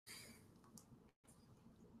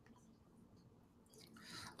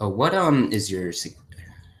Oh, what is your? Probably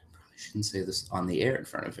shouldn't say this on the air in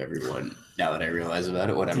front of everyone. Now that I realize about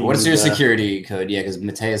it, whatever. What is your security code? Yeah, because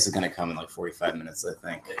Mateus is going to come in like 45 minutes, I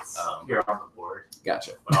think. It's here on the board.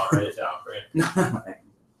 Gotcha. But I'll write it down for you.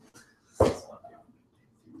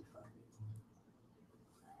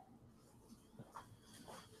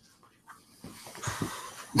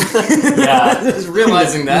 Yeah, just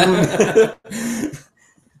realizing that.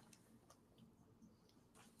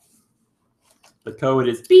 The code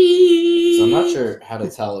is B. So I'm not sure how to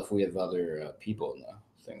tell if we have other people in the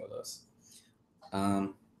thing with us.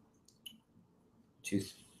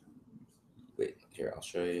 Wait, here, I'll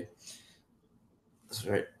show you. That's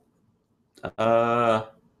right. Oh,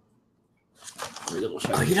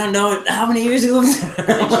 you don't know how many years ago? They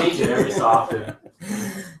change it every so often.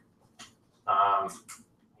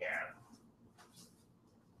 Yeah.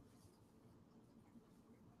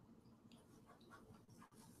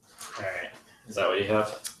 All right. Is that what you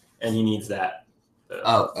have? And he needs that.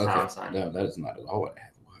 Oh, okay. Pound sign. No, that is not at all what I have.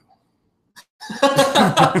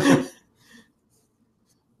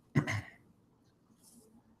 Wow.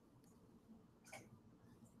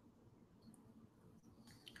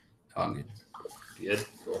 Oh, I'm good. Good.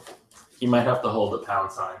 Cool. You might have to hold the pound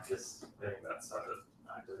sign because I think that's how it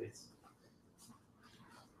activates.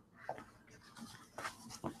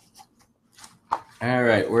 All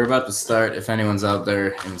right, we're about to start. If anyone's out there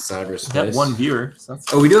in cyberspace, We have one viewer. So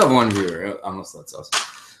oh, we do have one viewer. Unless that's us.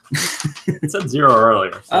 it said 0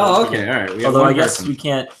 earlier. So Oh, okay. All right. We have although one I guess person. we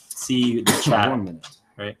can't see the chat, 1 minute.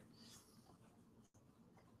 right?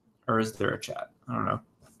 Or is there a chat? I don't know.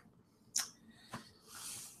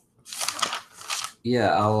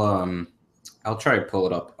 Yeah, I'll try to pull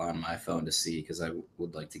it up on my phone to see because I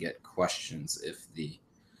would like to get questions if the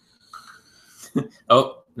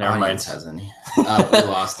Oh, never audience mind. has any. We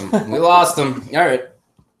lost them. We lost them. All right.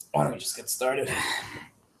 Why don't we just get started?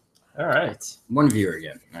 All right. One viewer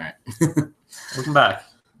again. All right. Welcome back,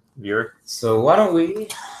 viewer. So why don't we?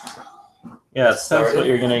 Yeah, that's what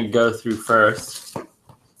you're going to go through first. But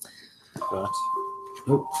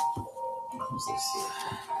Oh, who's this?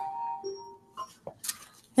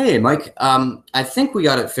 Hey, Mike. I think we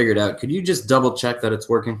got it figured out. Could you just double check that it's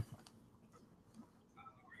working?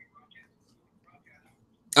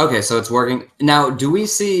 Okay, so it's working. Now, do we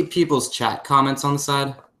see people's chat comments on the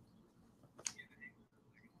side?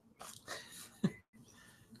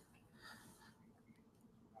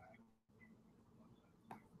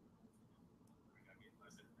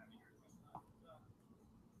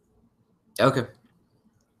 Okay.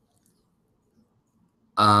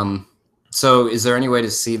 So is there any way to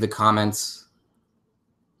see the comments?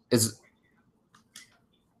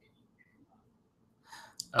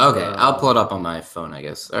 Okay, I'll pull it up on my phone, I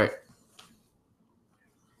guess. All right.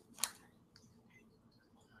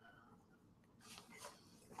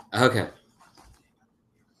 Okay.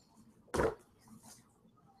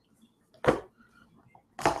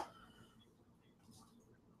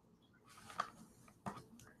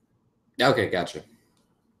 Okay, gotcha.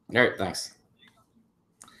 All right, thanks.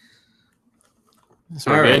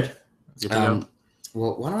 So we're good? Good to go?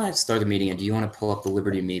 Well, why don't I start the meeting? And do you want to pull up the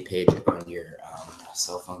Liberty.me page on your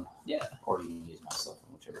cell phone? Yeah. Or you can use my cell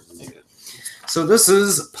phone, whichever is easier. So this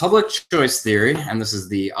is public choice theory, and this is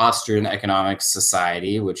the Austrian Economics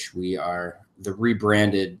Society, which we are the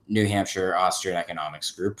rebranded New Hampshire Austrian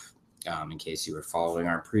Economics Group, in case you were following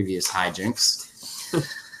our previous hijinks.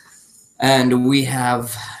 And we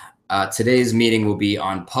have today's meeting will be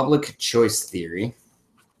on public choice theory.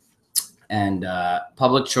 And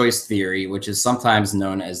public choice theory, which is sometimes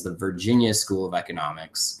known as the Virginia School of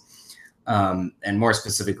Economics, and more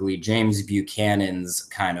specifically, James Buchanan's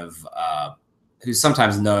kind of, who's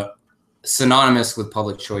sometimes synonymous with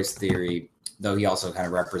public choice theory, though he also kind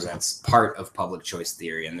of represents part of public choice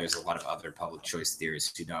theory. And there's a lot of other public choice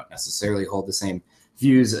theorists who don't necessarily hold the same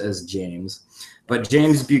views as James. But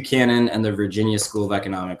James Buchanan and the Virginia School of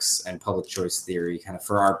Economics and public choice theory, kind of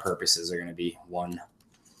for our purposes, are going to be one.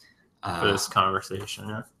 For this conversation,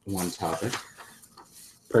 yeah. One topic.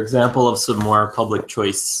 For example, of some more public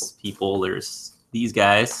choice people, there's these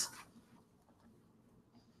guys.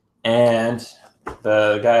 And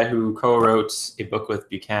the guy who co-wrote a book with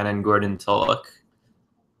Buchanan, Gordon Tullock.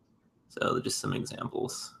 So just some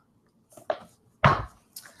examples.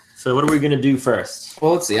 So what are we going to do first?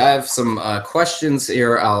 Well, let's see. I have some questions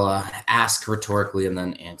here I'll ask rhetorically and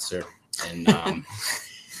then answer. And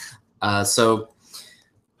so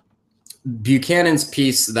Buchanan's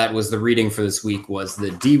piece that was the reading for this week was the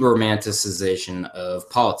deromanticization of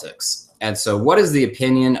politics. And so what is the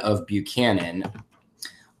opinion of Buchanan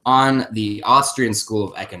on the Austrian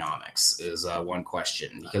School of Economics is one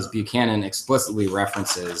question, because Buchanan explicitly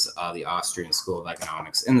references the Austrian School of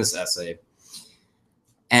Economics in this essay.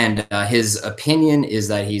 And his opinion is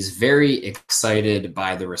that he's very excited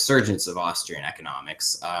by the resurgence of Austrian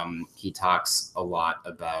economics. He talks a lot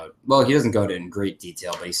about, well, he doesn't go into in great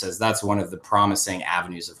detail, but he says that's one of the promising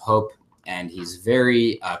avenues of hope. And he's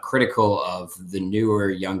very critical of the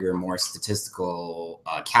newer, younger, more statistical,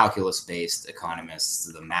 calculus-based economists,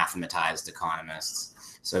 the mathematized economists.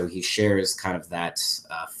 So he shares kind of that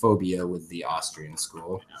phobia with the Austrian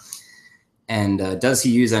school. And does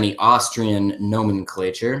he use any Austrian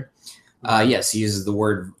nomenclature? Yes, he uses the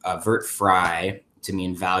word wertfrei to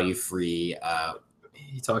mean value-free.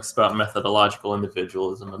 He talks about methodological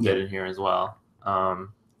individualism a bit in here as well.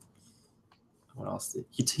 What else?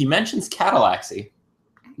 He mentions catalaxy.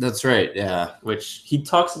 That's right, yeah. Which he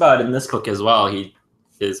talks about in this book as well. He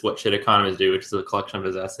is What Should Economists Do, which is a collection of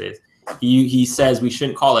his essays. He says we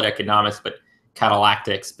shouldn't call it economics, but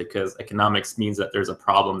catalactics, because economics means that there's a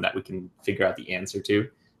problem that we can figure out the answer to,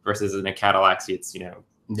 versus in a catalaxy, it's,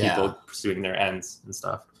 people pursuing their ends and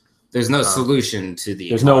stuff. There's no solution to the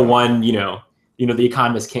there's economy. No one, the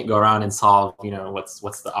economist can't go around and solve,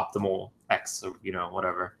 what's the optimal X or,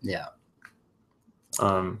 whatever. Yeah.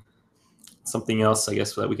 Something else, I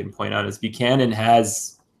guess, that we can point out is Buchanan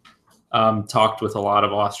has talked with a lot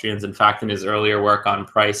of Austrians. In fact, in his earlier work on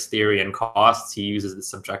price theory and costs, he uses the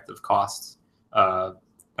subjective costs,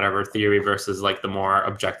 whatever theory versus like the more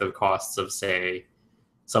objective costs of, say,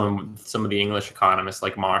 some of the English economists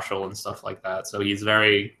like Marshall and stuff like that. So he's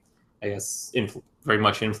very, I guess, very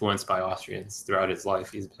much influenced by Austrians throughout his life.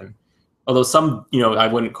 He's been, although some, I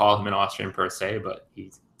wouldn't call him an Austrian per se, but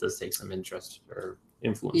he does take some interest or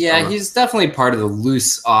influence. Yeah, he's definitely part of the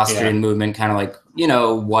loose Austrian movement, kind of like,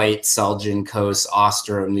 White, Selgin, Coase,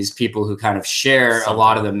 Ostrom, these people who kind of share a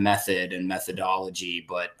lot of the method and methodology,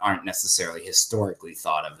 but aren't necessarily historically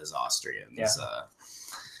thought of as Austrians. Yeah.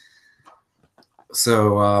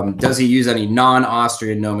 So does he use any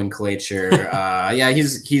non-Austrian nomenclature? Yeah,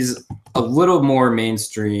 he's a little more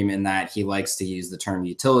mainstream in that he likes to use the term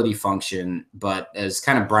utility function, but as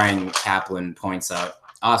kind of Brian Kaplan points out,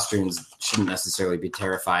 Austrians shouldn't necessarily be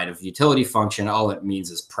terrified of utility function. All it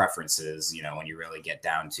means is preferences, when you really get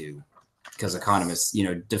down to, because economists,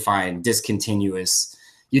 define discontinuous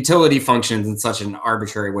utility functions in such an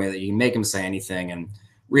arbitrary way that you can make them say anything. And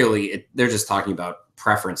really, they're just talking about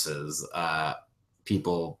preferences,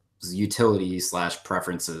 people's utility /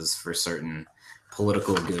 preferences for certain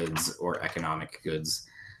political goods or economic goods.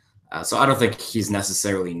 So I don't think he's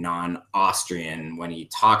necessarily non-Austrian when he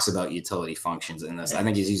talks about utility functions in this. I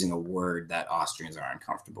think he's using a word that Austrians are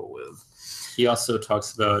uncomfortable with. He also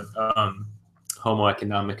talks about Homo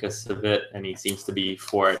economicus a bit, and he seems to be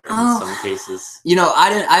for it in some cases.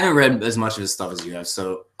 I haven't read as much of his stuff as you have,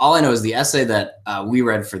 so all I know is the essay that we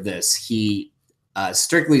read for this, he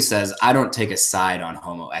strictly says, I don't take a side on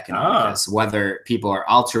Homo economicus, whether people are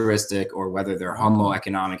altruistic or whether they're Homo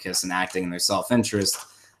economicus and acting in their self-interest.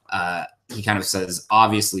 He kind of says,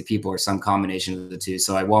 obviously, people are some combination of the two,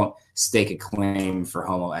 so I won't stake a claim for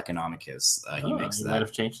Homo economicus. He makes that. Might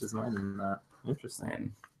have changed his mind on that.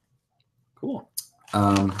 Interesting. Cool.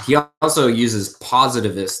 He also uses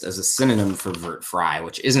positivist as a synonym for wertfrei,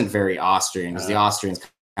 which isn't very Austrian, because the Austrians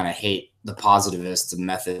kind of hate the positivist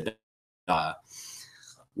method,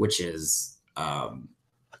 which is kind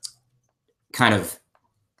of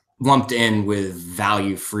lumped in with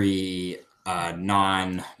value-free,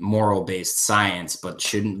 non-moral based science, but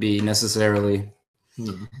shouldn't be necessarily.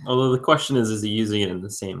 Although the question is he using it in the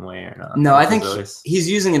same way or not? No, I think he's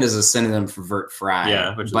using it as a synonym for wertfrei.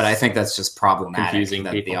 Yeah, but I think that's just problematic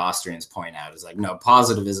that the Austrians point out. Is like, no,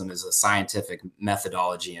 positivism is a scientific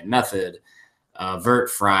methodology and method.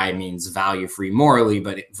 Wertfrei means value-free morally,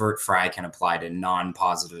 but wertfrei can apply to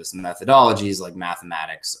non-positivist methodologies like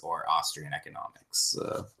mathematics or Austrian economics.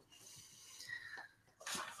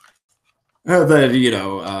 But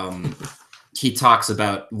he talks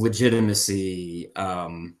about legitimacy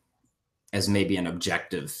as maybe an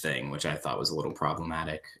objective thing, which I thought was a little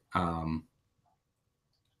problematic.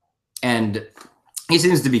 And he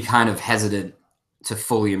seems to be kind of hesitant to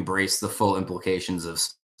fully embrace the full implications of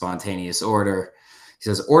spontaneous order. He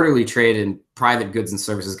says, orderly trade in private goods and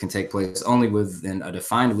services can take place only within a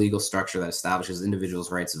defined legal structure that establishes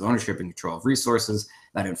individuals' rights of ownership and control of resources,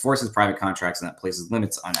 that enforces private contracts, and that places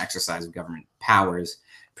limits on exercise of government powers.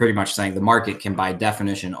 Pretty much saying the market can, by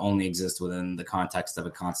definition, only exist within the context of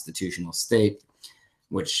a constitutional state,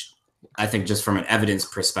 which I think just from an evidence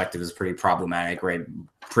perspective is pretty problematic, right?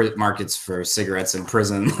 Markets for cigarettes in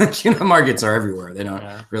prison, like, markets are everywhere. They don't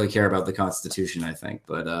really care about the Constitution, I think.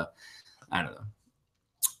 But I don't know.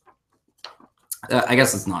 I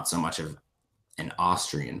guess it's not so much of an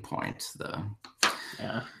Austrian point, though.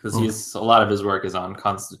 Yeah, because a lot of his work is on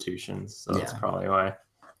constitutions, so that's probably why.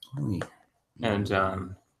 And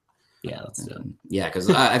yeah, let's do it. Yeah, because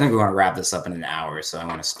I think we want to wrap this up in an hour, so I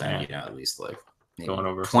want to spend at least like going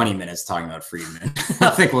over 20 minutes talking about Friedman. I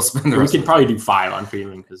think we'll spend the we rest. We could probably do 5 on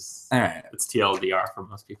Friedman because it's TLDR for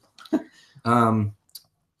most people.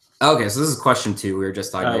 Okay, so this is question 2. We were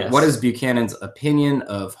just talking about yes. What is Buchanan's opinion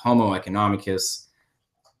of Homo economicus?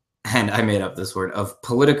 And I made up this word of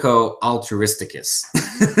politico-altruisticus.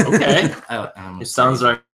 Okay, it sounds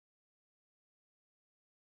like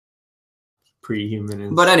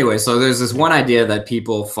pre-humanism. But anyway, so there's this one idea that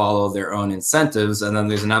people follow their own incentives, and then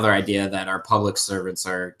there's another idea that our public servants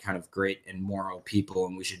are kind of great and moral people,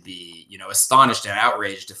 and we should be, astonished and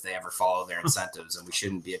outraged if they ever follow their incentives, and we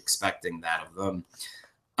shouldn't be expecting that of them.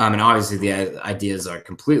 And obviously the ideas are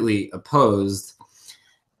completely opposed,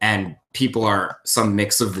 and people are some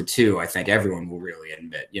mix of the two. I think everyone will really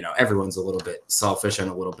admit, everyone's a little bit selfish and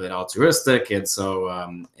a little bit altruistic, and so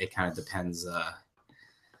it kind of depends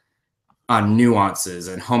on nuances.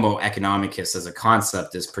 And Homo economicus as a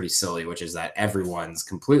concept is pretty silly, which is that everyone's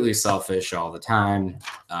completely selfish all the time.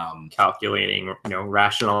 Calculating,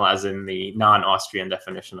 rational as in the non-Austrian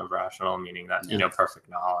definition of rational, meaning that, perfect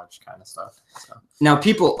knowledge kind of stuff. So. Now,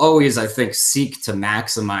 people always, I think, seek to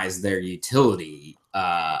maximize their utility,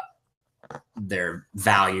 their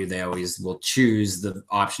value. They always will choose the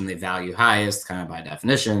option they value highest, kind of by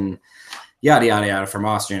definition, yada, yada, yada, from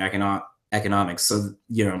Austrian economics. So,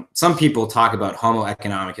 some people talk about Homo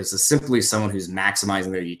economicus as simply someone who's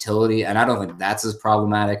maximizing their utility, and I don't think that's as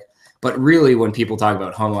problematic. But really, when people talk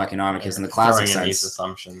about Homo economicus in the classic sense, these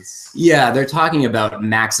assumptions. Yeah, they're talking about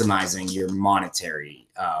maximizing your monetary,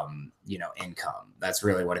 income. That's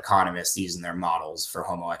really what economists use in their models for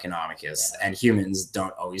Homo economicus. And humans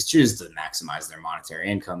don't always choose to maximize their monetary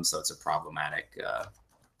income, so it's a problematic.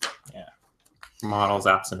 Models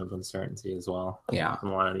absent of uncertainty as well. Yeah. In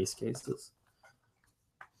one of these cases.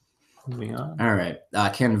 Moving on. All right.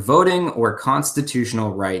 Can voting or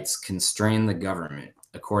constitutional rights constrain the government,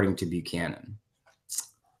 according to Buchanan?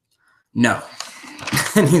 No.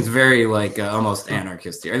 And he's very almost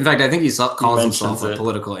anarchist here. In fact, I think he calls himself a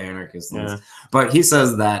political anarchist. Yeah. But he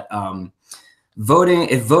says that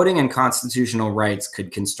if voting and constitutional rights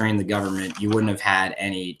could constrain the government, you wouldn't have had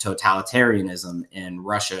any totalitarianism in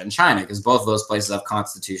Russia and China, because both of those places have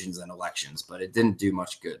constitutions and elections, but it didn't do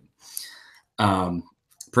much good.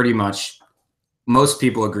 Pretty much most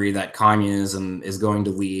people agree that communism is going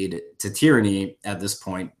to lead to tyranny at this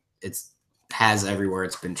point. It has everywhere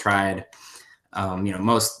it's been tried.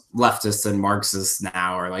 Most leftists and Marxists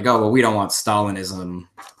now are like, oh, well, we don't want Stalinism.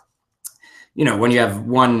 When you have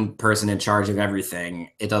one person in charge of everything,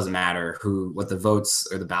 it doesn't matter what the votes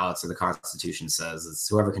or the ballots or the Constitution says. It's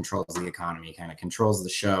whoever controls the economy kind of controls the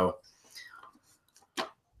show.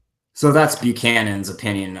 So that's Buchanan's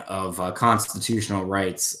opinion of constitutional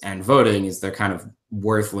rights and voting, is they're kind of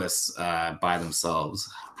worthless by themselves.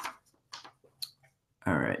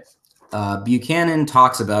 All right. Buchanan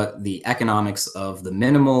talks about the economics of the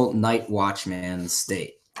minimal night watchman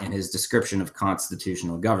state in his description of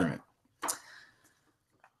constitutional government.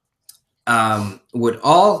 Would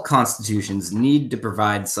all constitutions need to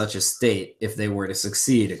provide such a state if they were to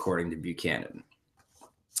succeed, according to Buchanan?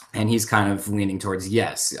 And he's kind of leaning towards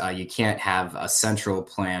yes. You can't have a central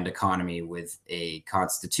planned economy with a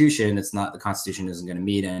constitution. The Constitution isn't going to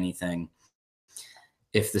mean anything.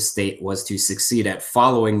 If the state was to succeed at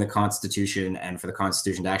following the Constitution, and for the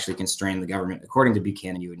Constitution to actually constrain the government, according to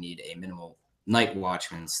Buchanan, you would need a minimal night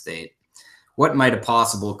watchman state. What might a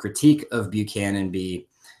possible critique of Buchanan be?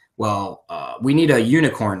 Well, we need a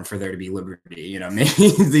unicorn for there to be liberty.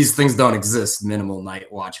 Maybe these things don't exist, minimal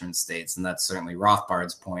night watchman states. And that's certainly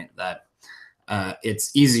Rothbard's point, that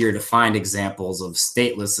it's easier to find examples of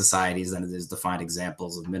stateless societies than it is to find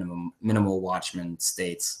examples of minimal watchman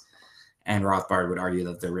states. And Rothbard would argue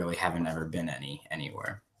that there really haven't ever been any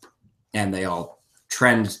anywhere. And they all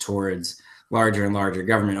trend towards larger and larger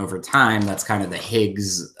government over time. That's kind of the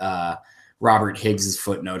Higgs, Robert Higgs's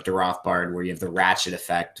footnote to Rothbard, where you have the ratchet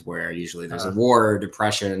effect, where usually there's a war or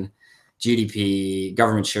depression, GDP,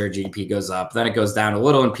 government share GDP goes up, then it goes down a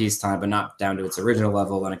little in peacetime, but not down to its original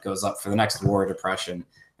level. Then it goes up for the next war or depression.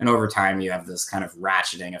 And over time, you have this kind of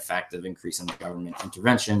ratcheting effect of increasing the government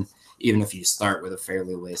intervention, even if you start with a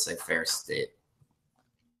fairly laissez-faire state.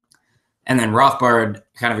 And then Rothbard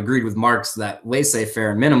kind of agreed with Marx that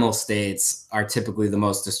laissez-faire minimal states are typically the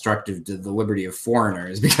most destructive to the liberty of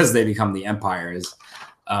foreigners because they become the empires.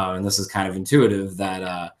 And this is kind of intuitive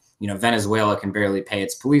that, Venezuela can barely pay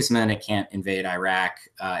its policemen. It can't invade Iraq.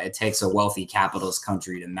 It takes a wealthy capitalist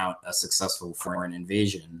country to mount a successful foreign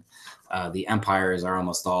invasion. The empires are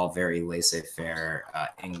almost all very laissez-faire,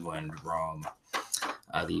 England, Rome,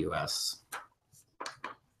 the U.S.,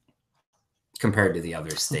 compared to the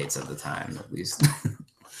other states at the time, at least.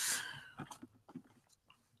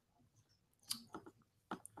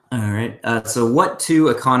 All right. So what two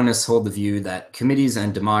economists hold the view that committees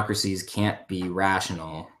and democracies can't be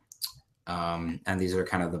rational? And these are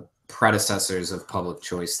kind of the predecessors of public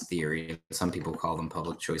choice theory. Some people call them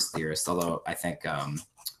public choice theorists, although I think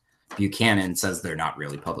Buchanan says they're not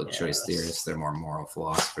really public choice theorists. They're more moral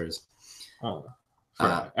philosophers. Oh,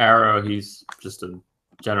 Arrow, he's just a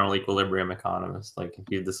general equilibrium economist. Like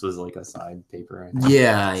this was like a side paper.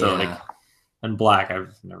 Yeah, so, yeah. And Black,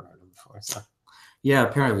 I've never heard of him before. So yeah,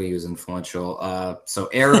 apparently he was influential. So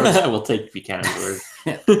Arrow, we'll take Buchanan's word.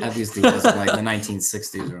 At least he was in like the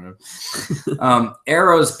 1960s or whatever.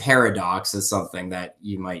 Arrow's paradox is something that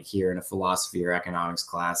you might hear in a philosophy or economics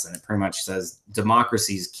class, and it pretty much says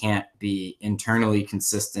democracies can't be internally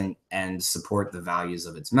consistent and support the values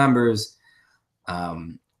of its members.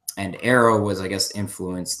 And Arrow was, I guess,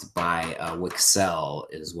 influenced by Wicksell,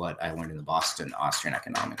 is what I learned in the Boston Austrian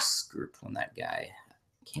Economics group when that guy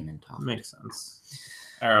came in talking. Makes sense.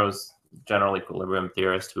 Arrow's general equilibrium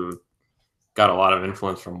theorist who got a lot of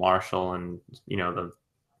influence from Marshall and,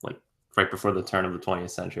 right before the turn of the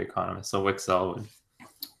 20th century economist. So Wicksell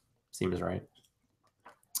seems right.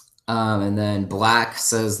 And then Black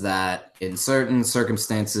says that in certain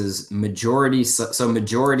circumstances, majority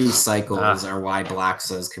cycles are why Black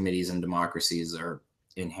says committees and democracies are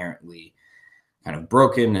inherently kind of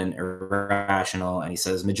broken and irrational. And he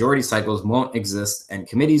says majority cycles won't exist and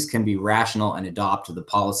committees can be rational and adopt the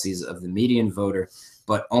policies of the median voter,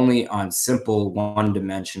 but only on simple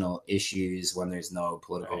one-dimensional issues when there's no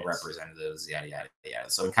political representatives, yada, yada, yada.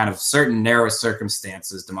 So in kind of certain narrow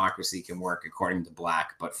circumstances, democracy can work according to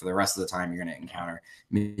Black, but for the rest of the time, you're going to encounter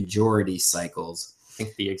majority cycles. I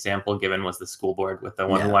think the example given was the school board with the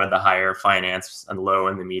one who wanted the higher finance and low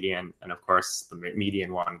and the median, and of course the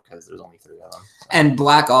median won because there's only 3 of them. So. And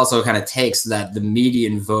Black also kind of takes that the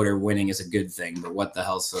median voter winning is a good thing, but what the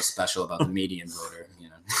hell's so special about the median voter?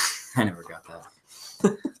 I never got that.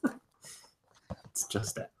 It's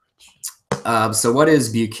just average. So what is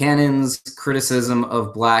Buchanan's criticism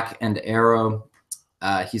of Black and Arrow?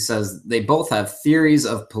 He says they both have theories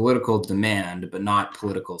of political demand, but not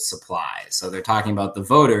political supply. So they're talking about the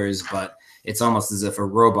voters, but it's almost as if a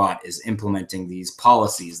robot is implementing these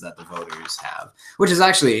policies that the voters have, which is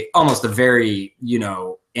actually almost a very,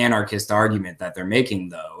 anarchist argument that they're making,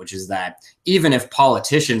 though, which is that even if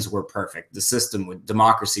politicians were perfect,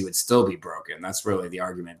 democracy would still be broken. That's really the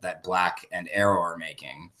argument that Black and Arrow are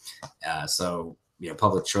making. So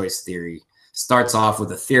public choice theory starts off with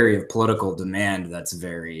a theory of political demand that's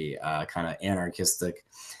very kind of anarchistic.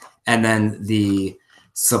 And then the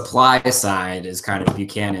supply side is kind of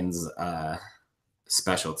Buchanan's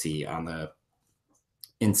specialty on the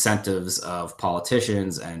incentives of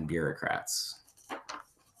politicians and bureaucrats.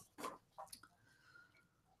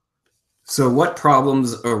 So what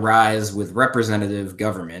problems arise with representative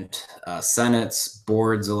government, senates,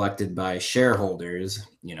 boards elected by shareholders,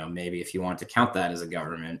 maybe if you want to count that as a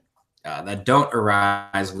government, that don't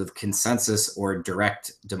arise with consensus or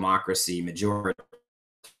direct democracy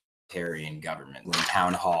majoritarian government, like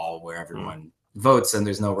town hall where everyone votes and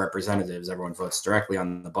there's no representatives, everyone votes directly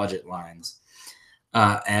on the budget lines.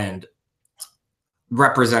 And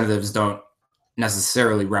representatives don't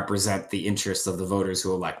necessarily represent the interests of the voters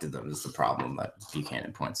who elected them is the problem that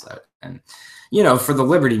Buchanan points out. And, for the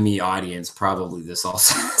Liberty.me audience, probably this all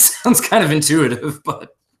sounds kind of intuitive,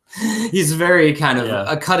 but he's very kind of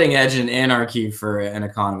a cutting edge in anarchy for an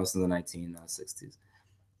economist in the 1960s.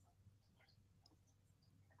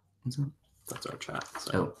 That's our chat.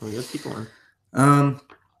 So we have people in.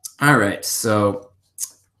 All right. So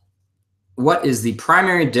what is the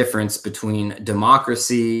primary difference between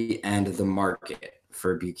democracy and the market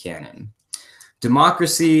for Buchanan?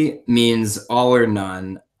 Democracy means all or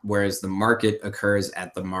none, whereas the market occurs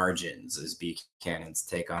at the margins, is Buchanan's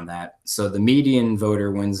take on that. So the median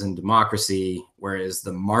voter wins in democracy, whereas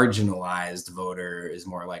the marginalized voter is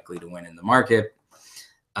more likely to win in the market.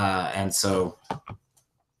 And so,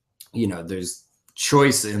 there's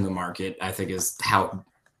choice in the market, I think, is how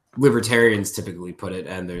libertarians typically put it,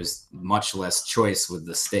 and there's much less choice with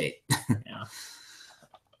the state. Yeah.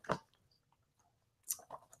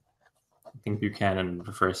 think Buchanan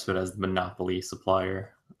refers to it as the monopoly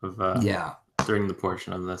supplier of during the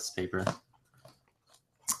portion of this paper.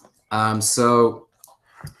 So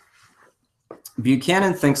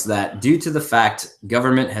Buchanan thinks that due to the fact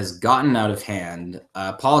government has gotten out of hand,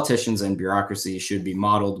 politicians and bureaucracy should be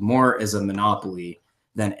modeled more as a monopoly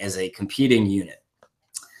than as a competing unit.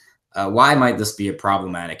 Why might this be a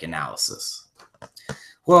problematic analysis?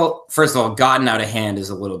 Well, first of all, gotten out of hand is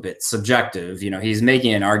a little bit subjective. He's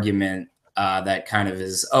making an argument that kind of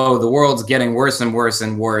is, oh, the world's getting worse and worse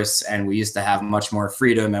and worse, and we used to have much more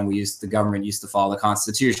freedom, and the government used to follow the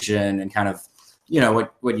Constitution, and kind of,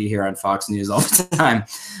 what you hear on Fox News all the time.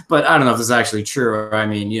 But I don't know if this is actually true. I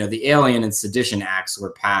mean, the Alien and Sedition Acts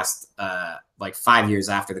were passed like 5 years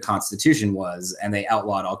after the Constitution was, and they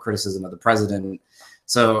outlawed all criticism of the president.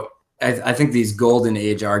 So I think these golden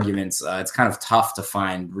age arguments, it's kind of tough to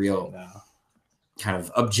find real kind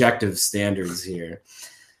of objective standards here.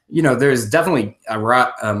 There's definitely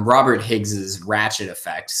Robert Higgs's ratchet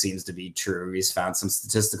effect seems to be true. He's found some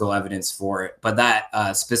statistical evidence for it, but that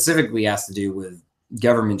specifically has to do with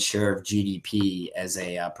government share of GDP as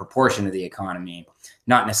a proportion of the economy,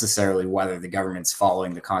 not necessarily whether the government's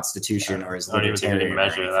following the Constitution or is libertarian. I don't even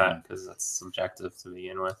measure that because that's subjective to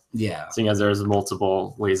begin with. Yeah. Seeing as there's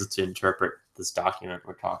multiple ways to interpret this document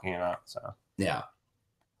we're talking about. So yeah,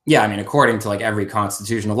 I mean, according to like every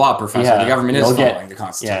constitutional law professor, the government is following the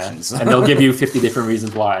Constitution. Yeah. So. And they'll give you 50 different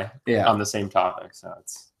reasons why on the same topic. So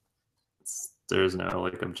there's no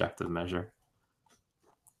like objective measure.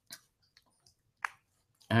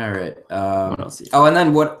 All right. And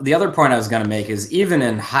then the other point I was going to make is even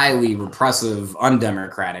in highly repressive,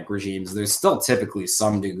 undemocratic regimes, there's still typically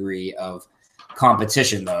some degree of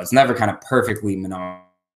competition, though. It's never kind of perfectly monopolistic.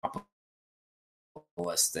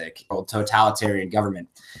 Totalitarian government,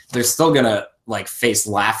 they're still going to like face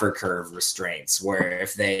Laffer curve restraints, where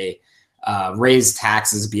if they raise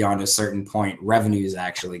taxes beyond a certain point, revenue is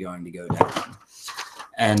actually going to go down.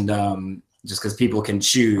 And just because people can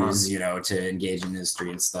choose, to engage in industry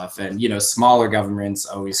and stuff. And, smaller governments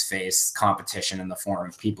always face competition in the form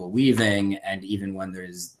of people leaving. And even when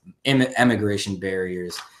there's immigration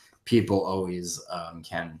barriers, people always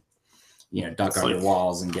can, duck under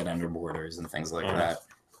walls and get under borders and things like that.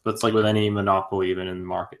 But it's like with any monopoly, even in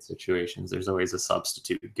market situations, there's always a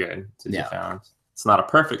substitute good to be found. It's not a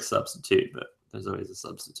perfect substitute, but there's always a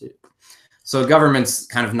substitute. So government's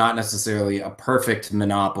kind of not necessarily a perfect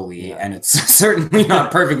monopoly, and it's certainly not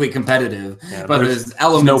perfectly competitive, but there's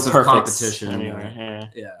elements of competition. Anyway.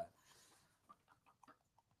 Yeah.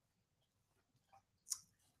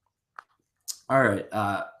 All right.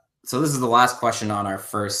 So this is the last question on our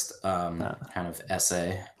first kind of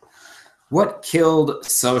essay. What killed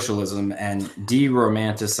socialism and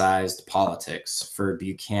de-romanticized politics for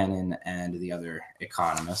Buchanan and the other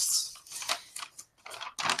economists?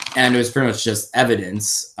 And it was pretty much just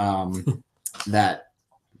evidence that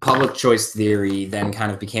public choice theory then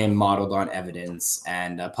kind of became modeled on evidence,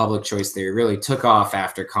 and public choice theory really took off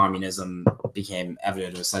after communism became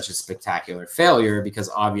evident as such a spectacular failure, because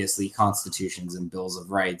obviously constitutions and bills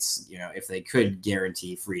of rights, if they could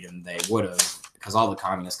guarantee freedom, they would have, because all the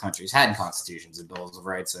communist countries had constitutions and bills of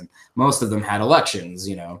rights, and most of them had elections.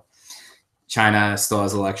 China still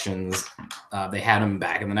has elections. They had them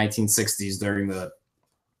back in the 1960s during the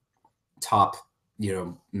top,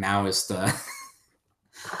 Maoist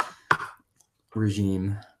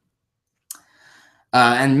regime.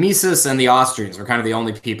 And Mises and the Austrians were kind of the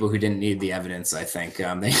only people who didn't need the evidence, I think.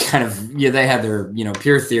 They kind of, they had their,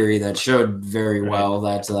 pure theory that showed very well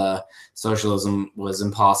that socialism was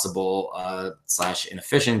impossible /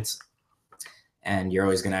 inefficient. And you're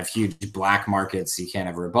always going to have huge black markets. You can't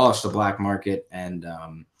ever abolish the black market. And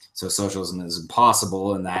so socialism is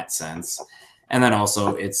impossible in that sense. And then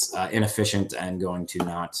also it's inefficient and going to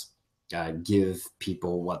not give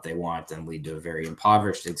people what they want and lead to a very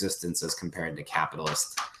impoverished existence as compared to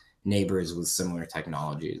capitalist neighbors with similar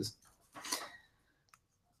technologies.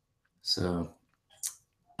 So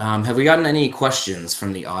have we gotten any questions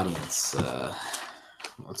from the audience?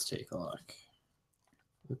 Let's take a look.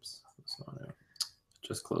 Oops, that's not it.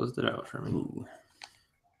 Just closed it out for me. Ooh.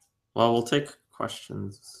 Well, we'll take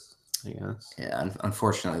questions, I guess. Yeah,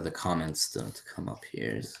 unfortunately, the comments don't come up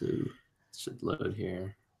here. So it should load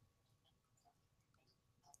here.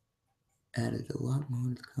 Added a lot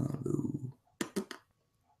more to come.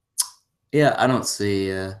 Yeah, I don't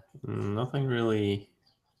see... nothing really...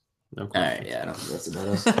 No questions. All right, yeah, I don't think that's about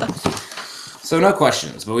us. So no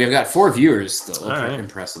questions, but we've got 4 viewers still,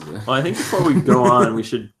 impressively. Well, I think before we go on, we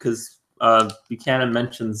should... Because Buchanan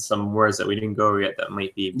mentioned some words that we didn't go over yet that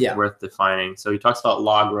might be worth defining. So he talks about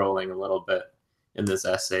log rolling a little bit. in this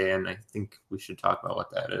essay, and I think we should talk about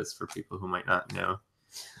what that is for people who might not know.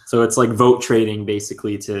 So it's like vote trading,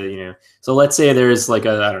 basically, to, so let's say there's like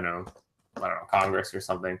I don't know, Congress or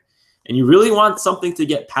something, and you really want something to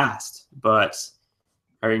get passed, but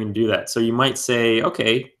how are you going to do that? So you might say,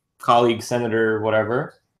 okay, colleague, senator,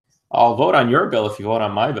 whatever, I'll vote on your bill if you vote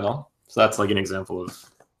on my bill. So that's like an example of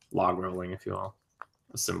log rolling, if you will,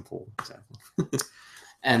 a simple example.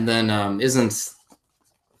 And then isn't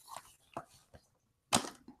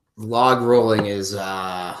log rolling is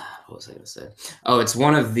what was I going to say? Oh, it's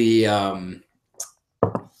one of the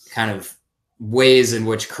kind of ways in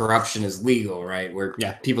which corruption is legal, right? Where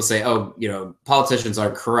people say, oh, politicians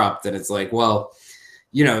are corrupt, and it's like, well,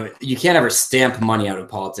 you can't ever stamp money out of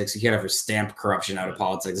politics. You can't ever stamp corruption out of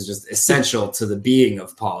politics. It's just essential to the being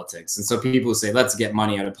of politics. And so people who say, let's get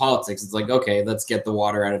money out of politics, it's like, okay, let's get the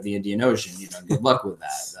water out of the Indian Ocean. Good luck with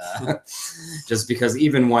that. Just because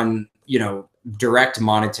even when, direct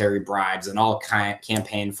monetary bribes and all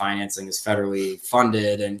campaign financing is federally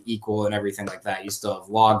funded and equal and everything like that, you still have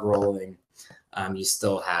log rolling. You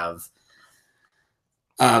still have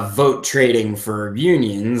vote trading for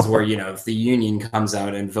unions where, if the union comes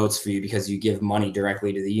out and votes for you because you give money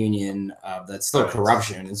directly to the union, that's still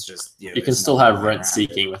corruption. It's just, you can still have rent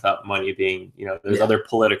seeking without money being, there's other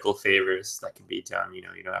political favors that can be done. You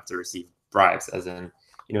don't have to receive bribes as in,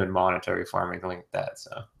 in monetary form or anything like that.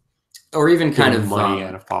 So, or even kind of money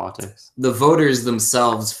out of politics. The voters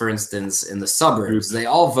themselves, for instance, in the suburbs, they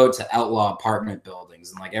all vote to outlaw apartment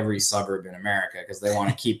buildings in like every suburb in America because they want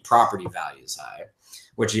to keep property values high.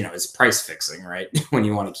 Which, is price fixing, right? When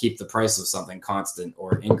you want to keep the price of something constant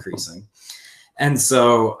or increasing. And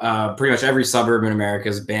so pretty much every suburb in America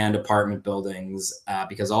has banned apartment buildings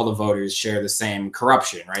because all the voters share the same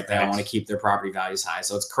corruption, right? They all want to keep their property values high.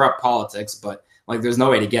 So it's corrupt politics, but like there's no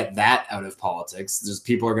way to get that out of politics. Just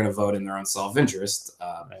people are going to vote in their own self-interest.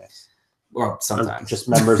 Well, sometimes. Just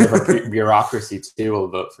members of a bureaucracy, too, will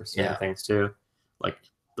vote for certain things, too. Like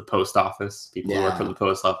the post office. People who work for the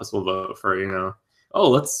post office will vote for,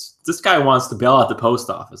 oh, this guy wants to bail out the post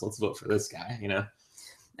office. Let's vote for this guy,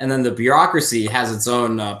 And then the bureaucracy has its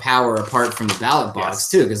own power apart from the ballot box,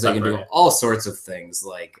 too, because they can do all sorts of things.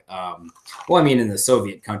 Like, in the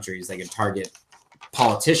Soviet countries, they can target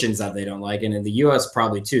politicians that they don't like. And in the U.S.,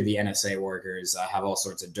 probably, too, the NSA workers have all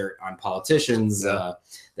sorts of dirt on politicians. Yeah.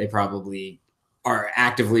 They probably are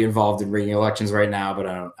actively involved in rigging elections right now, but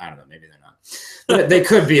I don't know. Maybe they're not. But they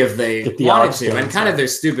could be if they wanted to, and kind of they're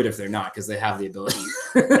stupid if they're not because they have the ability.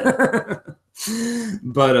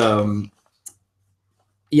 But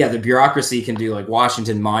the bureaucracy can do like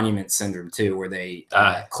Washington Monument syndrome too, where they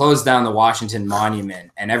close down the Washington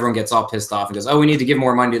Monument and everyone gets all pissed off and goes, "Oh, we need to give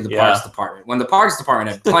more money to the Parks Department." When the Parks Department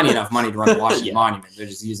had plenty enough money to run the Washington Monument, they're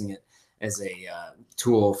just using it as a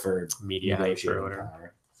tool for media or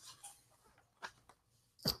whatever.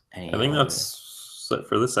 I think that's it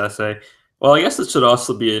for this essay. Well, I guess it should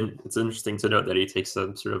also be, it's interesting to note that he takes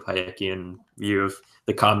some sort of Hayekian view of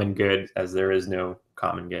the common good, as there is no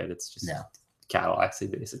common good. It's just Cadillacs,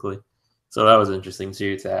 basically. So that was interesting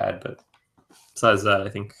too to add. But besides that, I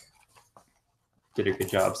think did a good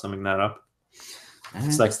job summing that up.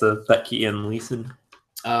 It's next to Boettke and Leeson.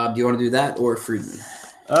 Do you want to do that or Friedman?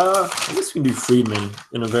 I guess we can do Friedman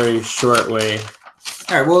in a very short way.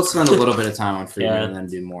 All right, we'll spend a little bit of time on Friedman and then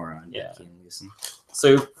do more on Boettke and Leeson.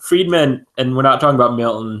 So Friedman, and we're not talking about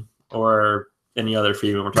Milton or any other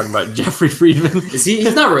Friedman. We're talking about Jeffrey Friedman. Is he?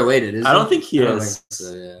 He's not related, is he? I don't think he is.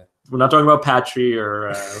 So, yeah. We're not talking about Patry or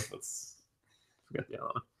let's forget the other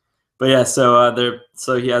one. But yeah,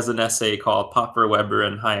 so he has an essay called Popper, Weber,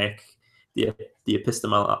 and Hayek, the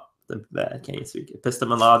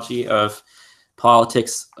epistemology of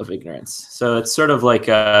politics of ignorance. So it's sort of like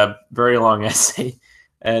a very long essay,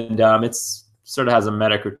 and it's sort of has a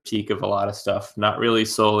meta critique of a lot of stuff, not really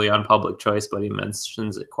solely on public choice, but he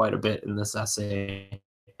mentions it quite a bit in this essay,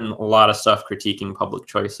 and a lot of stuff critiquing public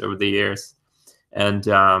choice over the years. And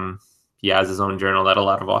he has his own journal that a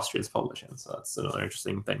lot of Austrians publish in, so that's another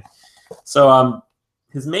interesting thing. So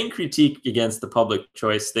his main critique against the public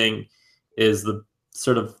choice thing is the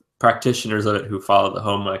sort of practitioners of it who follow the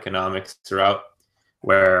homo economics route,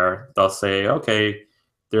 where they'll say, okay,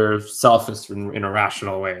 they're selfish in a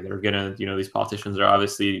rational way. They're gonna, these politicians are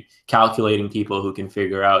obviously calculating people who can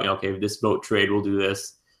figure out, okay, this vote trade will do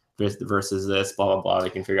this versus this, blah, blah, blah. They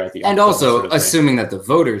can figure out the... And also sort of assuming that the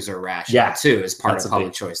voters are rational too, is part of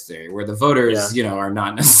public choice theory, where the voters, are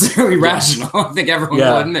not necessarily rational. I think everyone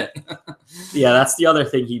will admit. That's the other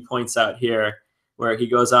thing he points out here, where he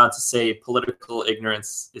goes on to say political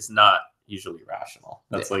ignorance is not usually rational.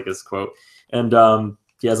 That's like his quote. And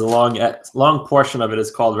he has a long portion of it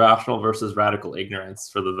is called rational versus radical ignorance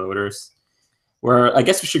for the voters, where I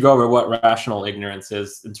guess we should go over what rational ignorance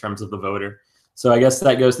is in terms of the voter. So I guess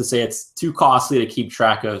that goes to say it's too costly to keep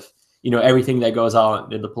track of, everything that goes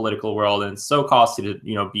on in the political world, and it's so costly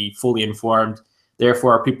to, be fully informed.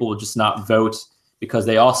 Therefore, people will just not vote because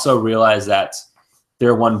they also realize that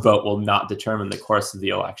their one vote will not determine the course of the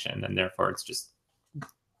election, and therefore it's just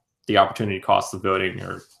the opportunity cost of voting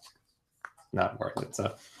or not worth it.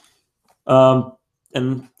 So,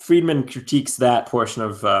 and Friedman critiques that portion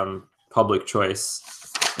of public choice,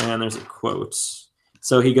 and there's a quote.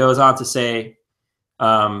 So he goes on to say,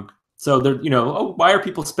 so they're, why are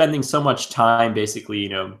people spending so much time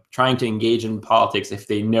basically, trying to engage in politics if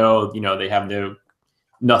they know, they have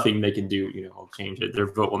nothing they can do, will change it.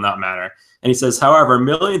 Their vote will not matter. And he says, however,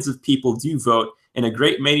 millions of people do vote, and a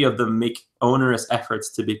great many of them make onerous efforts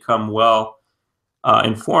to become well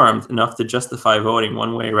informed enough to justify voting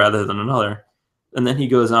one way rather than another. And then he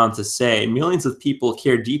goes on to say, millions of people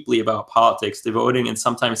care deeply about politics, devoting and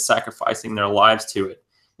sometimes sacrificing their lives to it.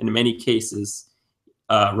 In many cases,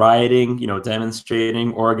 rioting,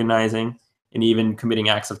 demonstrating, organizing, and even committing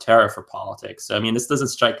acts of terror for politics. So, I mean, this doesn't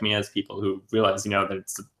strike me as people who realize, that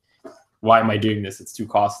it's, why am I doing this? It's too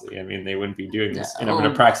costly. I mean, they wouldn't be doing this in a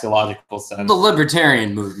praxeological sense. The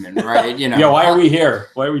libertarian movement, right? Yeah, why are we here?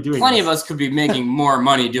 Why are we doing Plenty this? of us could be making more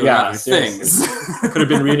money doing other things. Could have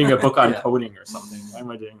been reading a book on coding or something. Why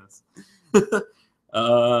am I doing this?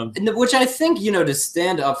 Which I think, to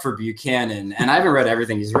stand up for Buchanan, and I haven't read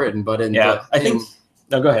everything he's written, but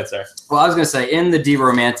No, go ahead, sir. Well, I was going to say, in the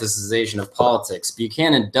deromanticization of politics,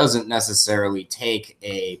 Buchanan doesn't necessarily take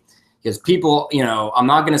because people, I'm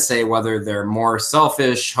not going to say whether they're more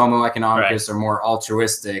selfish, homo economicus, or more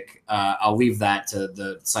altruistic. I'll leave that to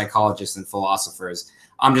the psychologists and philosophers.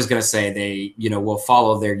 I'm just going to say they, will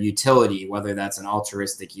follow their utility, whether that's an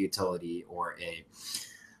altruistic utility or a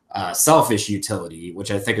selfish utility, which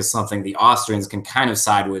I think is something the Austrians can kind of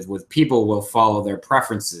side with. People will follow their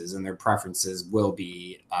preferences, and their preferences will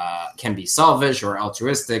be can be selfish or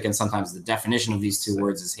altruistic, and sometimes the definition of these two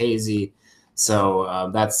words is hazy. So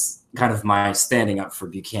that's kind of my standing up for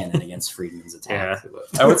Buchanan against Friedman's attack.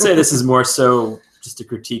 I would say this is more so just a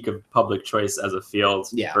critique of public choice as a field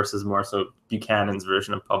versus more so Buchanan's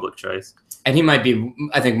version of public choice. And he might be,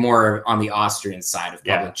 I think, more on the Austrian side of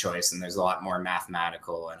public choice, and there's a lot more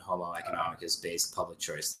mathematical and homo economicus-based public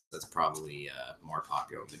choice that's probably more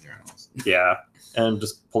popular with the journalists. Yeah, and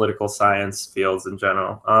just political science fields in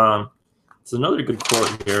general. There's another good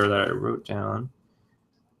quote here that I wrote down.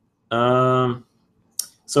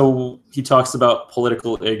 So he talks about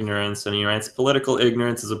political ignorance, and he writes, political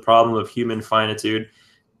ignorance is a problem of human finitude.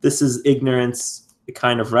 This is ignorance, a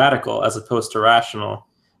kind of radical as opposed to rational,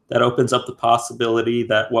 that opens up the possibility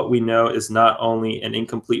that what we know is not only an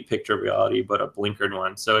incomplete picture of reality, but a blinkered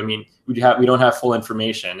one. So, I mean, we don't have full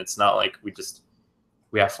information. It's not like we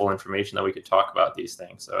have full information that we could talk about these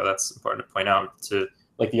things. So that's important to point out, to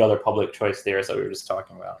like the other public choice theorists that we were just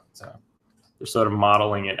talking about. So they're sort of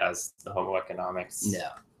modeling it as the homo economics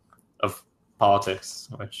of politics,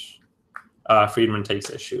 which Friedman takes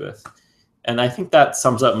issue with. And I think that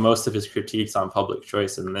sums up most of his critiques on public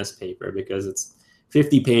choice in this paper, because it's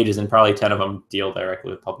 50 pages and probably 10 of them deal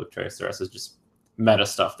directly with public choice. The rest is just meta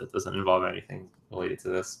stuff that doesn't involve anything related to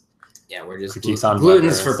this. Yeah, we're just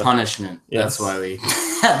glutens for punishment. Yes. That's why we.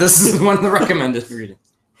 This is one of the recommended readings.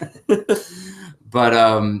 But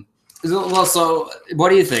well, so what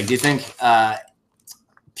do you think? Do you think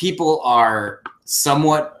people are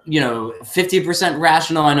somewhat, 50%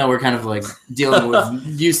 rational? I know we're kind of like dealing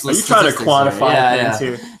with useless. Are you trying to quantify things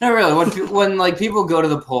here? No, really. When like people go to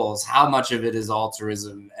the polls, how much of it is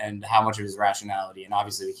altruism and how much of it is rationality? And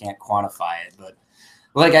obviously we can't quantify it, but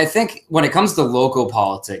like I think when it comes to local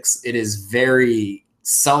politics, it is very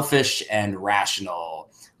selfish and rational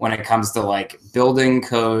when it comes to like building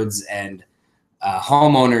codes and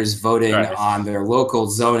homeowners voting on their local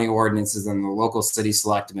zoning ordinances and the local city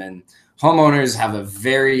selectmen. Homeowners have a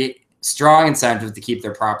very strong incentive to keep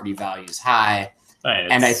their property values high,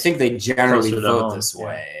 and I think they generally vote this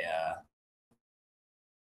way.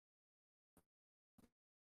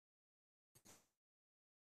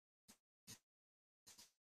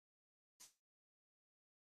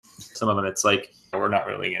 Some of them, it's like we're not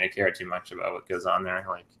really going to care too much about what goes on there,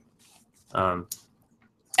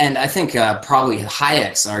 And I think probably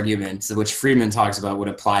Hayek's argument, which Friedman talks about, would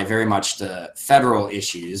apply very much to federal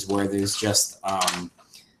issues where there's just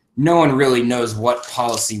no one really knows what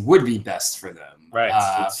policy would be best for them.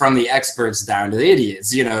 from the experts down to the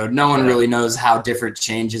idiots. No one really knows how different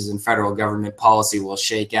changes in federal government policy will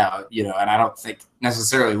shake out. And I don't think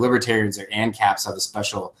necessarily libertarians or ANCAPs have a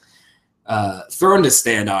special throne to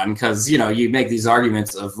stand on, because you make these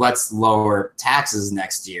arguments of let's lower taxes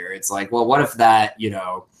next year. It's like, well, what if that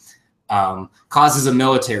causes a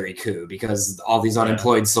military coup because all these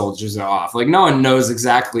unemployed soldiers are off? Like, no one knows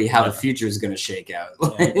exactly how the future is going to shake out.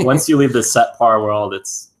 Once you leave the set par world,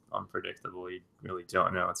 it's unpredictable. You really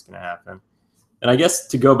don't know what's going to happen. And I guess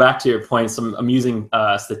to go back to your point, some amusing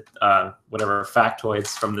factoids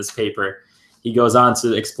from this paper. He goes on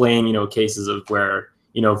to explain cases of where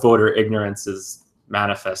voter ignorance is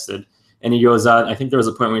manifested. And he goes on, I think there was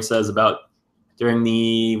a point where he says about during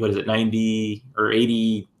the, 90 or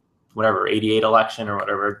 80, 88 election or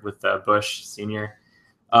whatever with Bush Sr.,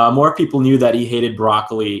 more people knew that he hated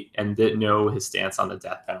broccoli and didn't know his stance on the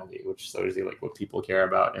death penalty, which shows you like what people care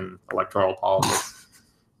about in electoral politics.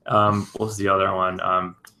 What was the other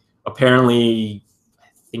one? Apparently, I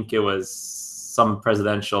think it was some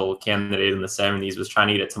presidential candidate in the 70s was trying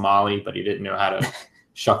to eat a tamale, but he didn't know how to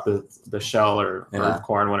shuck the shell or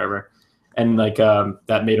corn, whatever. And like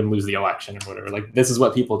that made him lose the election or whatever. Like, this is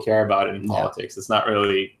what people care about in politics. It's not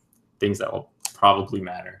really things that will probably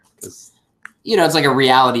matter, because it's like a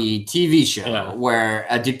reality TV show where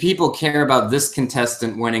do people care about this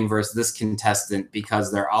contestant winning versus this contestant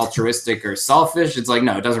because they're altruistic or selfish? It's like,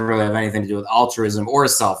 no, it doesn't really have anything to do with altruism or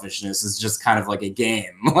selfishness. It's just kind of like a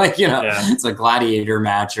game. Like, it's a gladiator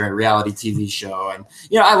match or a reality TV show. And,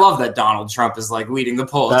 I love that Donald Trump is like leading the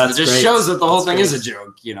polls. It just shows that the whole thing is a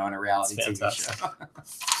joke, in a reality TV show.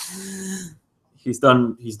 He's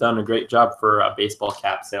done a great job for baseball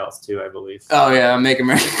cap sales too, I believe. Oh yeah, Make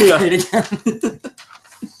America Great Again.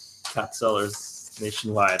 Cap sellers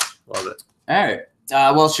nationwide, love it. All right.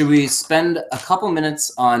 Well, should we spend a couple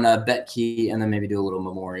minutes on Boettke and then maybe do a little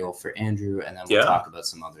memorial for Andrew, and then we'll talk about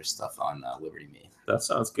some other stuff on Liberty.me. That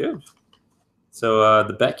sounds good. So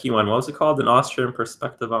the Boettke one, what was it called? An Austrian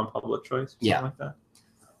Perspective on Public Choice? Something like that.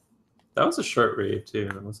 That was a short read too.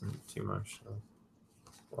 It wasn't too much. So.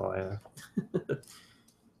 Well,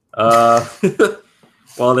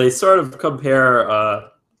 well, they sort of compare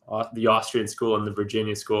the Austrian school and the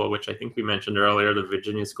Virginia school, which I think we mentioned earlier. The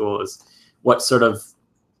Virginia school is what sort of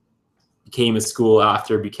became a school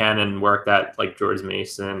after Buchanan worked at like George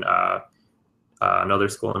Mason, another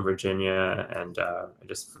school in Virginia, and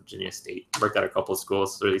just Virginia State. Worked at a couple of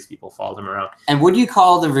schools, so these people followed him around. And would you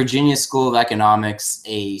call the Virginia School of Economics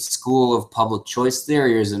a school of public choice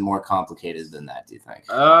theory, or is it more complicated than that, do you think?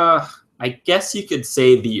 I guess you could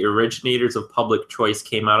say the originators of public choice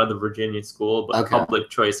came out of the Virginia school, but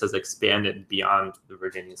public choice has expanded beyond the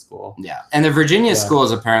Virginia school. Yeah, and the Virginia school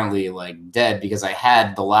is apparently like dead, because I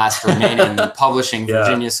had the last remaining publishing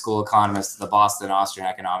Virginia school economist, the Boston Austrian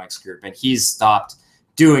Economics Group, and he's stopped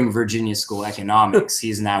doing Virginia school economics.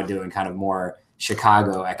 He's now doing kind of more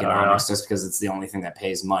Chicago economics, just because it's the only thing that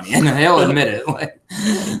pays money, and he'll admit it. Like,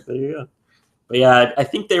 there you go. But yeah, I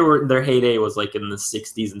think their heyday was like in the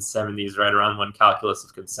 60s and 70s, right around when Calculus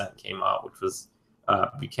of Consent came out, which was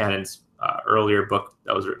Buchanan's earlier book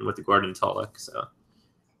that was written with Gordon Tullock. So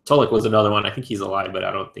Tullock was another one. I think he's alive, but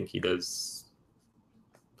I don't think he does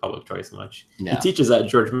public choice much. Yeah. He teaches at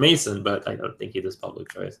George Mason, but I don't think he does public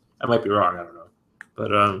choice. I might be wrong. I don't know.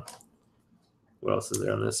 But what else is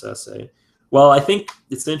there on this essay? Well, I think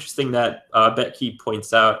it's interesting that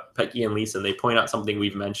Boettke and Leeson, they point out something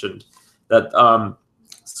we've mentioned, that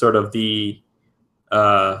sort of the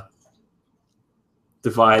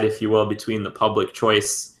divide, if you will, between the public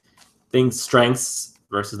choice strengths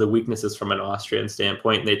versus the weaknesses from an Austrian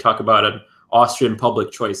standpoint. And they talk about an Austrian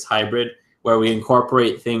public choice hybrid, where we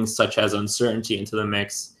incorporate things such as uncertainty into the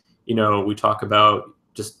mix. We talk about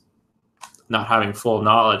just not having full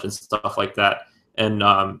knowledge and stuff like that, and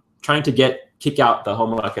trying to kick out the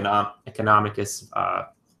homo economicus,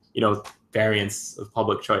 variance of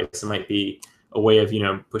public choice. It might be a way of,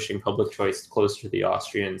 pushing public choice closer to the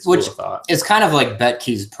Austrian school of thought. It's kind of like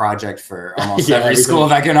Boettke's project for almost every school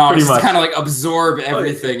of economics. It's kind of like absorb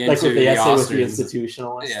everything into the essay with the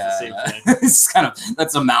institutionalists. It's kind of,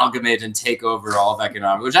 let's amalgamate and take over all of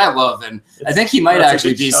economics, which I love. And I think he might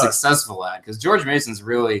actually be successful at, because George Mason's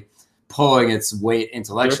really pulling its weight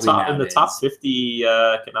intellectually in the top 50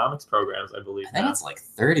 economics programs, I believe. I think it's like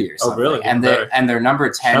 30 or something. Oh, really? And they're number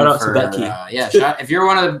 10 shout for out to Boettke. If you're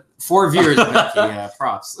one of 4 viewers, Boettke,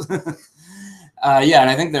 props. And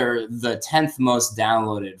I think they're the 10th most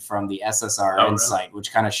downloaded from the SSR Insight, really?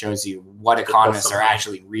 Which kind of shows you what economists are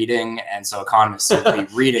actually reading, and so economists seem to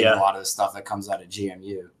be reading a lot of the stuff that comes out of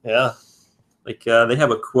GMU. Yeah, like they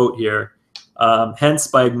have a quote here. Hence,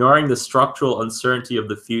 by ignoring the structural uncertainty of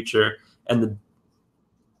the future and the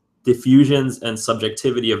diffusions and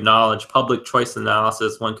subjectivity of knowledge, public choice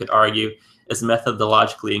analysis, one could argue, is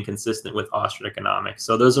methodologically inconsistent with Austrian economics.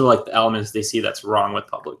 So those are like the elements they see that's wrong with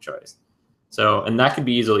public choice. So, and that can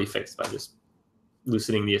be easily fixed by just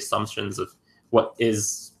loosening the assumptions of what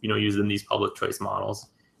is, used in these public choice models.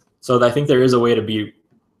 So I think there is a way to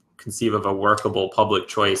conceive of a workable public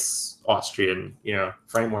choice Austrian,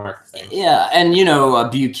 framework thing. Yeah, and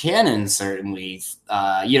Buchanan certainly,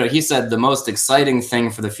 he said the most exciting thing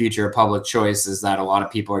for the future of public choice is that a lot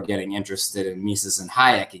of people are getting interested in Mises and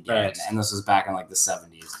Hayek again, right. And this was back in like the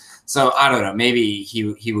 70s. So I don't know, maybe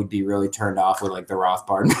he would be really turned off with like the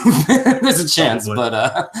Rothbard movement. There's a chance, but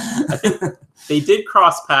I think they did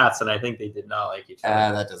cross paths, and I think they did not like each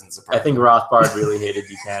other. That doesn't surprise me. I think Rothbard really hated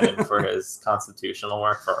Buchanan for his constitutional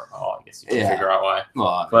work. I guess you can figure out why.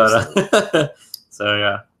 Well, but so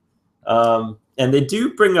yeah, and they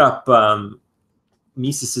do bring up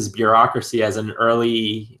Mises's bureaucracy as an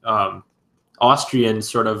early Austrian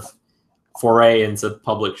sort of foray into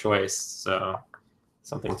public choice. So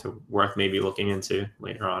something worth maybe looking into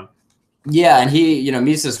later on. Yeah, and he,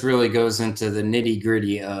 Mises really goes into the nitty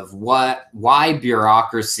gritty of why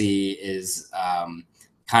bureaucracy is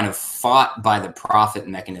kind of fought by the profit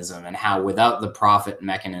mechanism, and how without the profit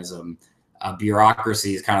mechanism,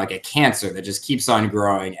 bureaucracy is kind of like a cancer that just keeps on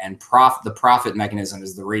growing, and the profit mechanism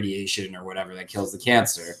is the radiation or whatever that kills the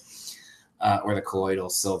cancer. Or the colloidal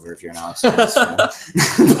silver if you're an Austrian. But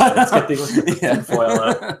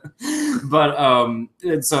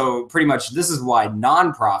so pretty much this is why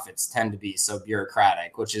nonprofits tend to be so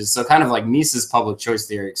bureaucratic, which is so kind of like Mises' public choice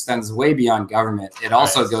theory extends way beyond government. It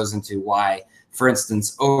also goes into why, for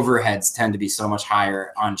instance, overheads tend to be so much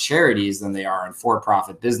higher on charities than they are on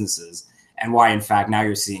for-profit businesses, and why, in fact, now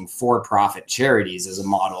you're seeing for-profit charities as a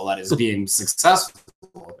model that is being successful.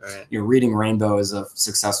 Right. Reading Rainbow is a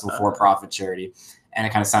successful for-profit charity, and it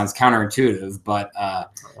kind of sounds counterintuitive, but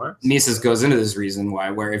Mises goes into this reason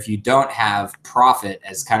where if you don't have profit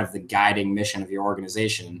as kind of the guiding mission of your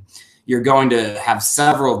organization, you're going to have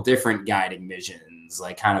several different guiding missions.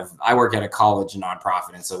 Like I work at a college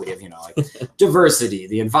nonprofit, and so we have, like diversity,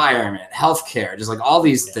 the environment, healthcare, just like all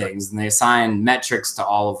these things, and they assign metrics to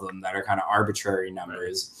all of them that are kind of arbitrary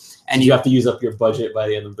numbers. And you have to use up your budget by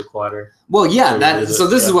the end of the quarter. Well, yeah, so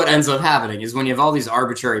this is what ends up happening is when you have all these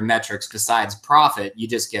arbitrary metrics besides profit, you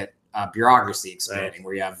just get bureaucracy expanding,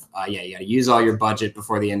 where you have, you got to use all your budget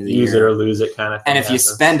before the end of the year. Use it or lose it kind of thing. And if you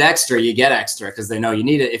spend extra, you get extra because they know you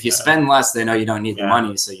need it. If you spend less, they know you don't need the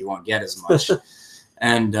money, so you won't get as much.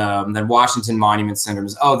 And then Washington Monument Syndrome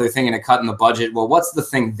is, they're thinking of cutting the budget. Well, what's the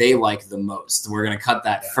thing they like the most? We're going to cut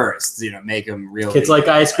that first, make them really. Kids like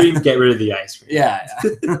ice cream, get rid of the ice cream. Yeah.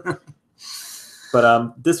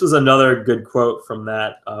 But this was another good quote from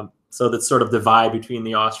that. So that sort of divide between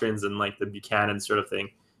the Austrians and like the Buchanan sort of thing,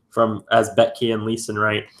 from as Boettke and Leeson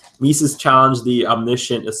write, Mises challenged the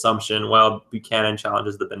omniscient assumption while Buchanan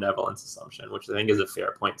challenges the benevolence assumption, which I think is a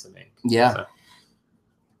fair point to make. Yeah. So,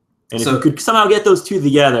 and if you could somehow get those two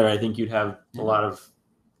together, I think you'd have a lot of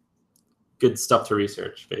good stuff to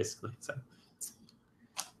research, basically. So.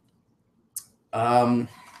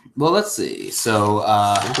 Well, let's see. So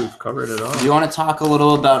I think we've covered it all. Do you want to talk a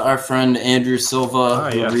little about our friend Andrew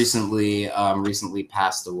Silva, who yes. recently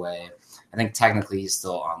passed away? I think technically he's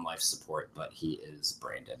still on life support, but he is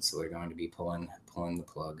brain dead. So we're going to be pulling the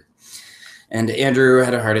plug. And Andrew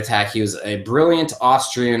had a heart attack. He was a brilliant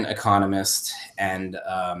Austrian economist. And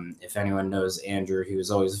if anyone knows Andrew, he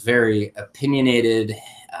was always very opinionated.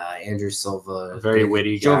 Andrew Silva, a very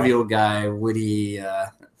witty jovial guy, witty.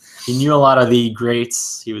 He knew a lot of the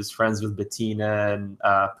greats. He was friends with Bettina and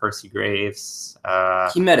Percy Graves.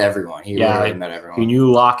 He met everyone. He really met everyone. He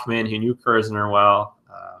knew Lockman. He knew Kerzner well.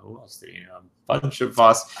 Who else did he know? A bunch of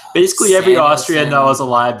us. Basically, every Austrian that was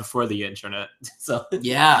alive before the internet. So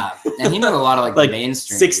yeah, and he knew a lot of like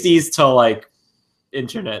mainstream 60s till like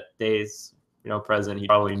internet days. Present. He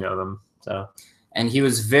probably know them. So. And he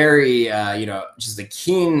was very, just a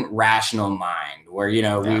keen, rational mind where,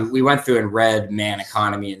 we went through and read Man,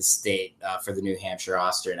 Economy, and State for the New Hampshire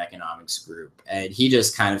Austrian Economics Group. And he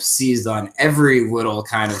just kind of seized on every little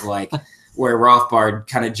kind of like where Rothbard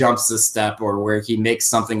kind of jumps a step or where he makes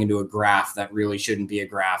something into a graph that really shouldn't be a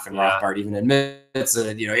graph. And Rothbard even admits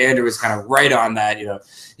it. Andrew was kind of right on that.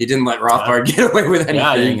 He didn't let Rothbard get away with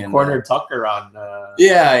anything. Yeah, he cornered Tucker on.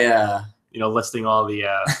 Yeah. Listing all the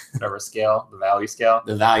whatever scale, the value scale.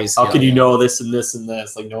 The value scale. How can you know this and this and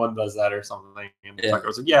this? Like no one does that or something. And Tucker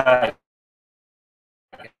was like, yeah.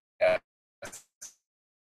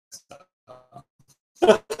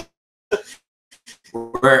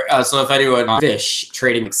 Where, so if anyone fish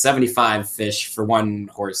trading like 75 fish for one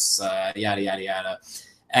horse, yada yada yada,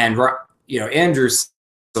 and Andrew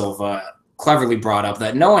Silva cleverly brought up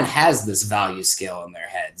that no one has this value scale in their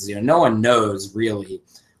heads. No one knows really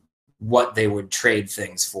what they would trade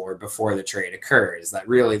things for before the trade occurs. That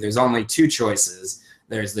really there's only two choices.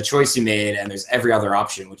 There's the choice you made, and there's every other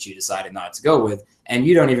option which you decided not to go with, and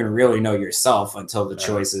you don't even really know yourself until the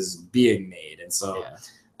choice is being made. And so,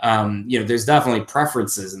 there's definitely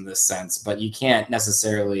preferences in this sense, but you can't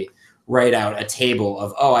necessarily write out a table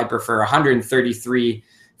of, I prefer 133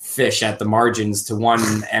 fish at the margins to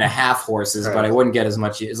 1.5 horses, but I wouldn't get as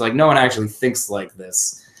much. It's like no one actually thinks like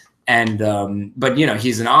this. And but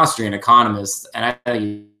he's an Austrian economist, and I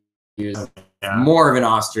think he was more of an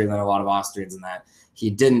Austrian than a lot of Austrians in that he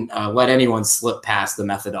didn't let anyone slip past the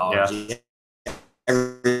methodology.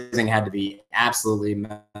 Everything had to be absolutely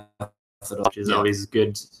methodology, which is always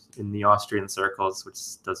good in the Austrian circles,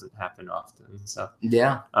 which doesn't happen often. So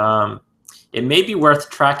it may be worth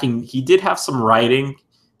tracking. He did have some writing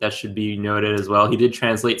that should be noted as well. He did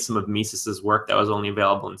translate some of Mises's work that was only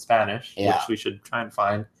available in Spanish, which we should try and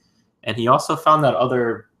find. And he also found that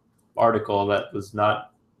other article that was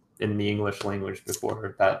not in the English language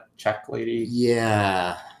before, that Czech lady.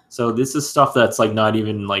 Yeah. So this is stuff that's like not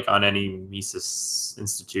even like on any Mises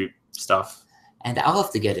Institute stuff. And I'll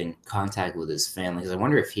have to get in contact with his family because I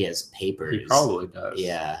wonder if he has papers. He probably does.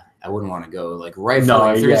 Yeah. I wouldn't want to go like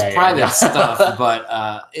rifling through his private stuff,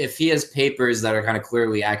 but if he has papers that are kind of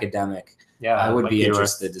clearly academic, I would be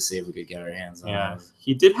interested to see if we could get our hands on those.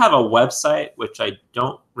 He did have a website, which I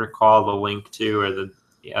don't recall the link to, or the.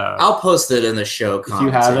 I'll post it in the show. If you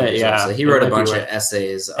have it, So he wrote a bunch of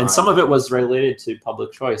essays, and some of it was related to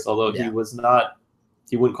public choice, although he was not.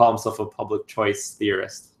 He wouldn't call himself a public choice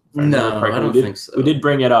theorist. No, I don't think so. We did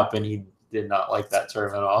bring it up, and he did not like that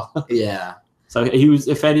term at all. Yeah. So he was,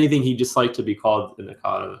 if anything, he just liked to be called an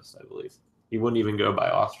economist, I believe. He wouldn't even go by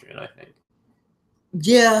Austrian, I think.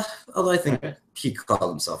 Yeah, although I think he called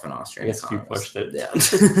himself an Austrian economist. I guess you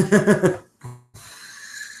pushed it. Yeah.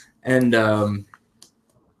 And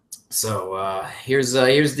so here's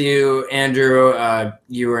to you, Andrew.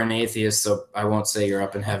 You were an atheist, so I won't say you're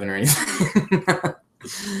up in heaven or anything.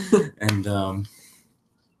 And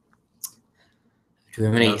do we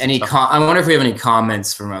have any I wonder if we have any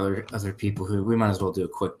comments from other people who we might as well do a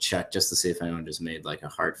quick check just to see if anyone just made like a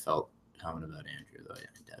heartfelt comment about Andrew, though. Yeah,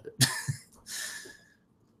 I doubt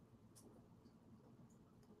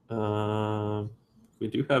it. We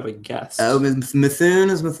do have a guest. Oh, Mithun,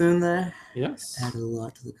 is Mithun there? Yes. Added a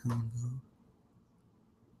lot to the convo.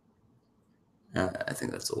 I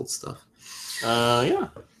think that's old stuff. Yeah.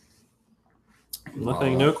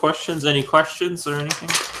 Nothing. No questions. Any questions or anything?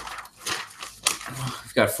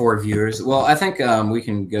 We've got 4 viewers. Well, I think we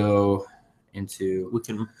can go into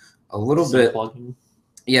a little bit. Plugging.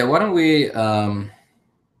 Yeah, why don't we talk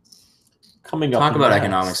about next.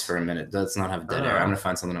 economics for a minute? Let's not have dead air. I'm going to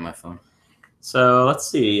find something on my phone. So let's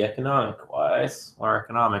see, economics-wise,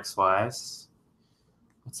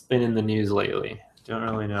 what's been in the news lately? Don't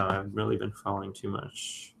really know. I haven't really been following too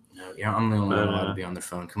much. No, I'm the only one allowed to be on their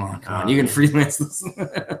phone. Come on. You can freelance this.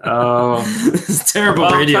 This is terrible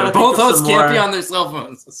radio. Both hosts can't be on their cell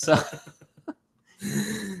phones. So,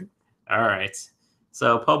 all right.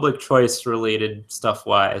 So public choice related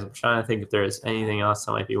stuff-wise, I'm trying to think if there's anything else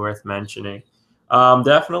that might be worth mentioning.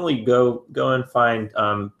 Definitely go and find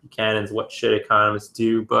Buchanan's "What Should Economists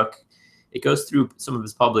Do" book. It goes through some of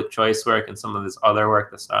his public choice work and some of his other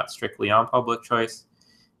work that's not strictly on public choice.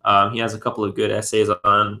 He has a couple of good essays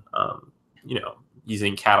on,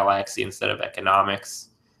 using catallaxy instead of economics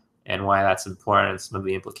and why that's important and some of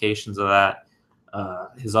the implications of that.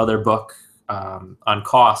 His other book on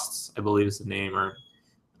costs, I believe is the name,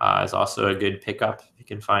 is also a good pickup if you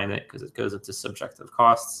can find it because it goes into subjective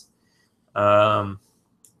costs. Don't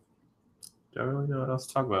really know what else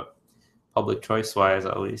to talk about public choice wise,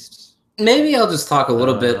 at least. Maybe I'll just talk a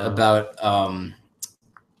little bit about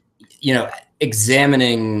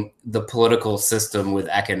examining the political system with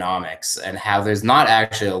economics and how there's not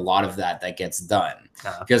actually a lot of that gets done.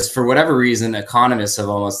 Because for whatever reason, economists have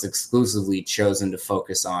almost exclusively chosen to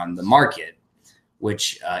focus on the market,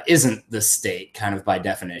 which isn't the state kind of by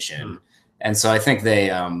definition. And so I think they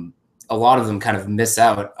a lot of them kind of miss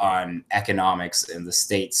out on economics in the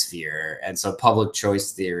state sphere. And so public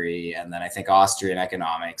choice theory, and then I think Austrian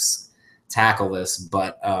economics tackle this.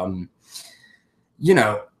 But,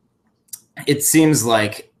 it seems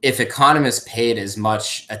like if economists paid as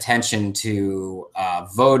much attention to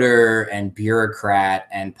voter and bureaucrat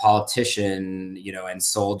and politician, and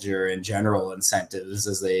soldier and general incentives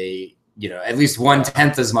as they, at least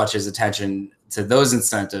 1/10 as much as attention to those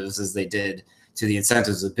incentives as they did to the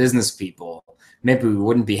incentives of business people, maybe we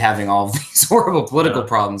wouldn't be having all of these horrible political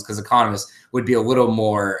problems, because economists would be a little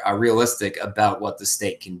more realistic about what the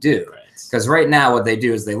state can do. Because right now what they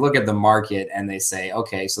do is they look at the market and they say,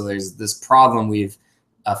 okay, so there's this problem we've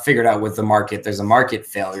figured out with the market. There's a market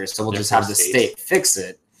failure, so we'll just have the state fix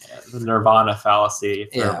it. Yeah, the nirvana fallacy,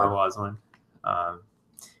 if there ever was one.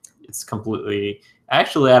 It's completely... I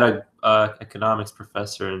actually had a economics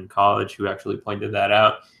professor in college who actually pointed that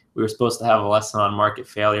out. We were supposed to have a lesson on market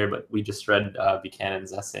failure, but we just read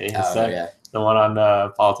Buchanan's essay, the one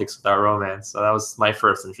on Politics Without Romance. So that was my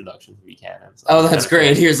first introduction to Buchanan. So that's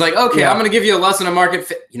great. He was like, okay, I'm going to give you a lesson on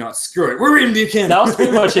market you know what, screw it. We're reading Buchanan. That was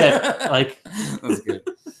pretty much it. Like, that's good.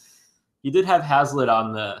 He did have Hazlitt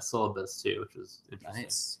on the syllabus too, which was interesting.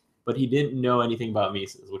 Nice. But he didn't know anything about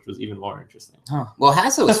Mises, which was even more interesting. Huh. Well,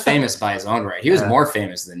 Hazlitt was famous by his own right. He was more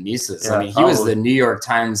famous than Mises. I mean, he was the New York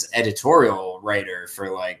Times editorial writer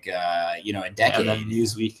for like, a decade. And then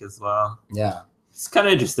Newsweek as well. Yeah. It's kind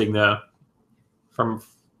of interesting, though, from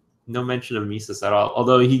no mention of Mises at all.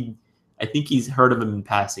 Although I think he's heard of him in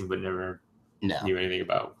passing, but never knew anything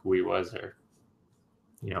about who he was or,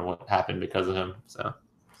 what happened because of him. So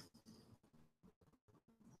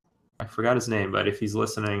I forgot his name, but if he's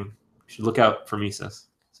listening, you should look out for Mises.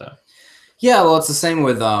 So, yeah, well, it's the same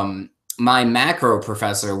with my macro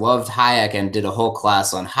professor loved Hayek and did a whole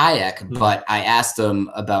class on Hayek, but I asked him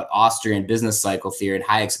about Austrian business cycle theory and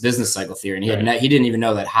Hayek's business cycle theory, and he didn't even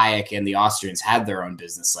know that Hayek and the Austrians had their own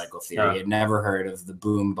business cycle theory. He had never heard of the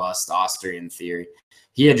boom bust Austrian theory.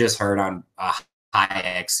 He had just heard on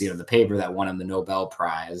Hayek's, the paper that won him the Nobel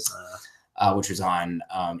Prize. Which was on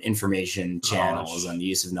information channels and the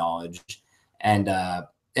use of knowledge. And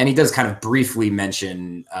he does kind of briefly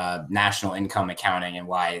mention national income accounting and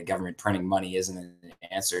why government printing money isn't an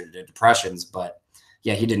answer to depressions. But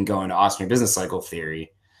yeah, he didn't go into Austrian business cycle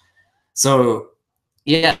theory. So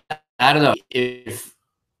yeah, I don't know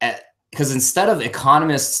because instead of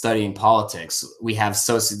economists studying politics, we have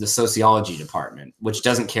the sociology department, which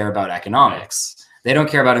doesn't care about economics. They don't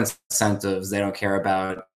care about incentives. They don't care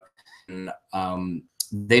about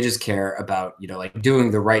they just care about like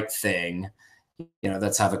doing the right thing,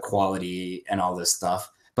 that's have equality and all this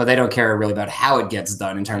stuff, but they don't care really about how it gets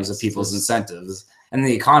done in terms of people's incentives. And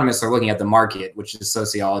the economists are looking at the market, which the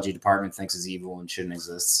sociology department thinks is evil and shouldn't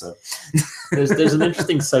exist. So there's an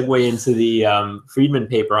interesting segue into the Friedman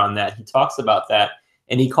paper on that. He talks about that,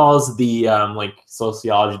 and he calls the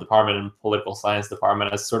sociology department and political science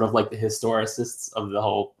department as sort of like the historicists of the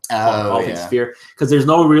whole politics sphere, because there's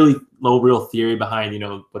no real theory behind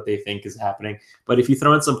what they think is happening. But if you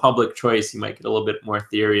throw in some public choice, you might get a little bit more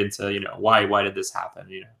theory into why did this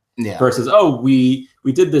happen, versus we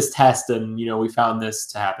did this test and we found this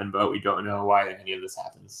to happen, but we don't know why any of this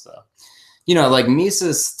happens. So like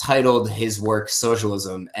Mises titled his work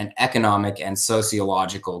Socialism, an Economic and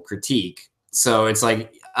Sociological Critique. So it's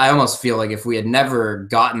like, I almost feel like if we had never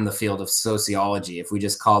gotten the field of sociology, if we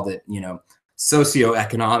just called it,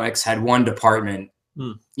 socioeconomics, had one department,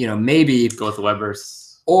 maybe go with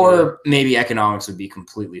Weber's, or maybe economics would be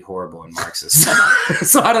completely horrible and Marxist.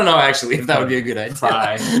 So I don't know actually if that would be a good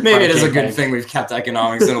idea. Maybe it is a good thing we've kept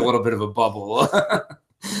economics in a little bit of a bubble.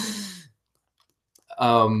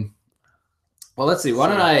 Well, let's see. Why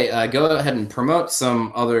don't I go ahead and promote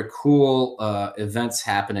some other cool events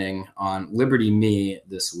happening on Liberty.me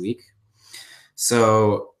this week.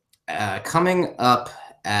 So coming up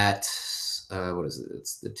at, what is it?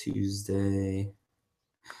 It's the Tuesday.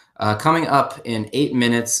 Coming up in 8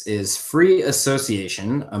 minutes is Free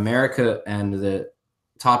Association, America, and the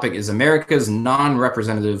topic is America's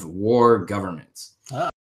Non-Representative War Government.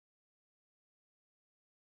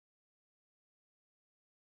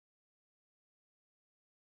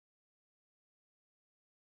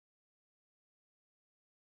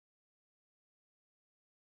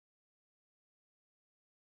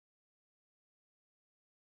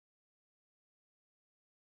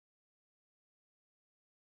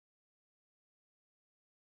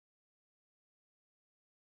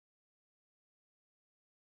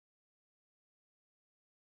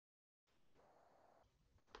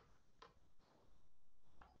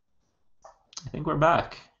 I think we're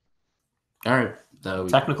back. All right.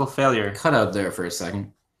 Technical failure. Cut out there for a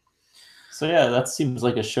second. So yeah, that seems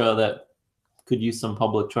like a show that could use some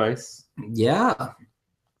public choice. Yeah.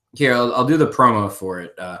 Here, I'll do the promo for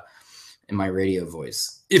it in my radio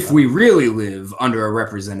voice. If we really live under a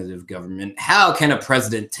representative government, how can a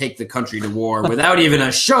president take the country to war without even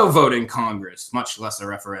a show vote in Congress, much less a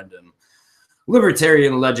referendum?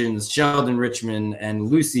 Libertarian legends Sheldon Richman and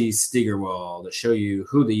Lucy Steigerwald show you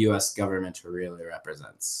who the U.S. government really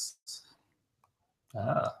represents.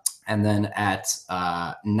 And then at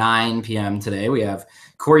 9 p.m. today, we have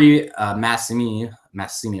Corey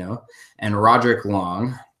Massimino and Roderick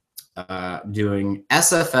Long doing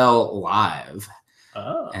SFL Live.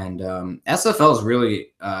 And SFL has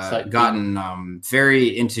really gotten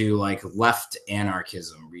very into like left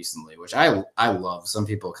anarchism recently, which I love. Some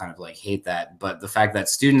people kind of like hate that, but the fact that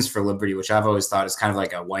Students for Liberty, which I've always thought is kind of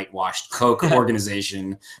like a whitewashed Koch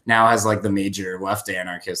organization, now has like the major left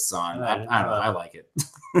anarchists on. I don't know. I like it.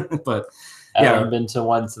 But I haven't been to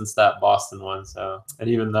one since that Boston one, so, and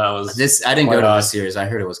even though it was this, I didn't go to this series. I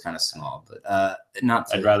heard it was kind of small, but not.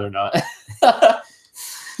 I'd rather not.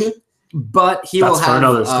 But he will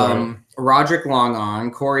have Roderick Long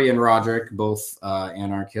on, Corey and Roderick, both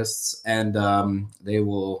anarchists, and they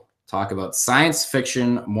will talk about science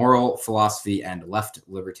fiction, moral philosophy, and left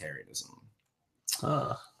libertarianism.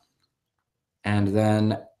 And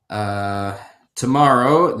then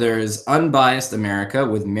tomorrow, there's Unbiased America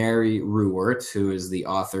with Mary Ruwart, who is the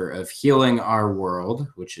author of Healing Our World,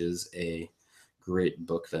 which is a great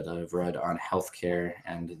book that I've read on healthcare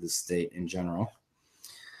and the state in general.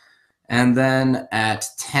 And then at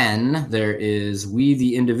 10, there is We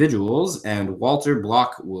the Individuals, and Walter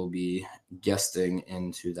Block will be guesting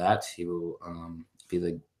into that. He will be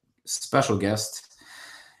the special guest.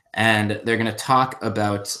 And they're going to talk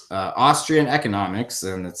about Austrian economics,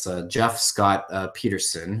 and it's Jeff Scott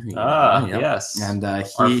Peterson. Yes. And our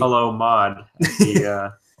fellow mod at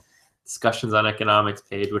the Discussions on Economics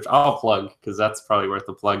page, which I'll plug because that's probably worth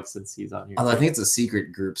a plug since he's on here. I think it's a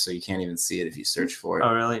secret group, so you can't even see it if you search for it.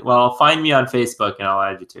 Oh, really? Well, find me on Facebook and I'll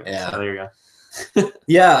add you to it. Yeah. So there you go.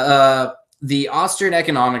 Yeah. The Austrian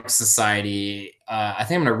Economics Society, I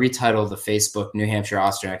think I'm going to retitle the Facebook New Hampshire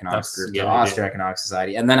Austrian Economics Group to Austrian Economics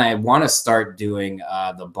Society. And then I want to start doing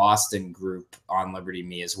the Boston group on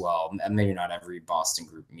Liberty.me as well. And maybe not every Boston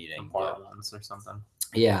group meeting. Ones or something.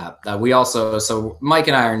 Yeah. We also, so Mike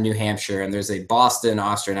and I are in New Hampshire, and there's a Boston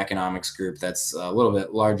Austrian Economics Group that's a little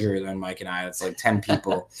bit larger than Mike and I. It's like 10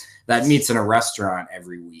 people that meets in a restaurant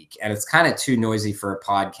every week. And it's kind of too noisy for a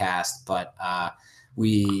podcast, but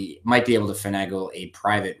we might be able to finagle a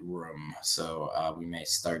private room. So we may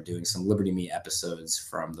start doing some Liberty.me episodes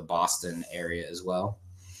from the Boston area as well.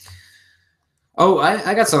 Oh,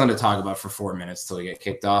 I got something to talk about for 4 minutes till we get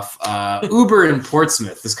kicked off. Uber in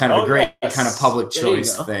Portsmouth is kind of a great kind of public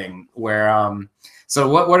choice thing where, so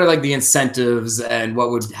what are like the incentives and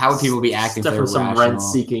how would people be acting? Definitely some rent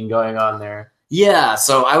seeking going on there. Yeah.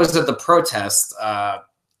 So I was at the protest.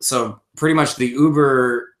 So pretty much the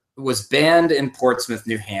Uber was banned in Portsmouth,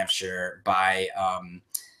 New Hampshire by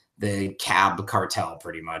the cab cartel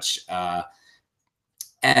pretty much.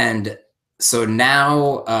 And so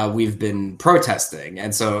now we've been protesting.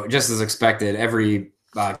 And so just as expected, every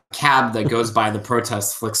cab that goes by the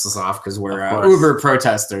protest flicks us off because we're Uber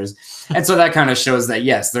protesters. And so that kind of shows that,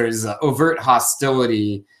 yes, there's overt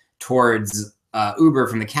hostility towards Uber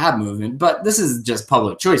from the cab movement, but this is just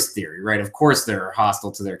public choice theory, right? Of course, they're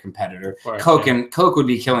hostile to their competitor. Coke would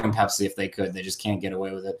be killing Pepsi if they could. They just can't get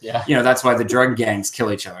away with it. Yeah. You know, that's why the drug gangs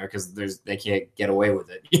kill each other because they can't get away with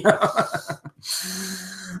it. You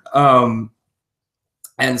know?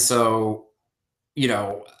 And so, you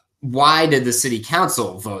know, why did the city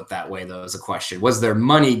council vote that way, though, is a question. Was there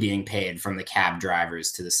money being paid from the cab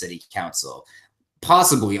drivers to the city council?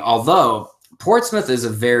 Possibly, although Portsmouth is a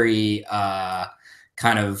very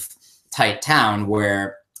kind of tight town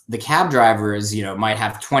where the cab drivers, you know, might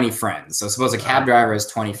have 20 friends. So suppose a cab driver has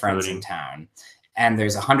 20 friends in town and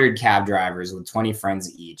there's 100 cab drivers with 20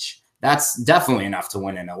 friends each. That's definitely enough to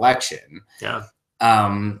win an election. Yeah.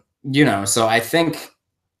 You know, so I think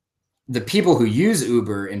the people who use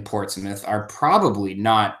Uber in Portsmouth are probably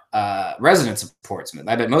not residents of Portsmouth.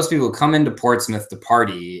 I bet most people who come into Portsmouth to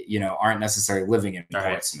party, you know, aren't necessarily living in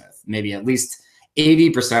Portsmouth. Maybe at least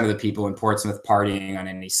 80% of the people in Portsmouth partying on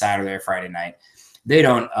any Saturday or Friday night, they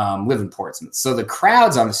don't live in Portsmouth. So the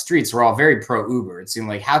crowds on the streets were all very pro-Uber. It seemed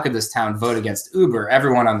like, how could this town vote against Uber?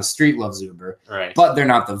 Everyone on the street loves Uber, but they're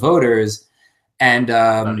not the voters. And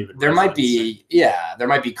there might be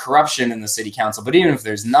corruption in the city council, but even if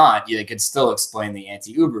there's not, they could still explain the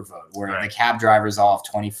anti-Uber vote, where the cab drivers all have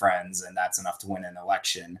 20 friends, and that's enough to win an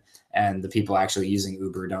election. And the people actually using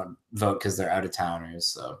Uber don't vote because they're out of towners.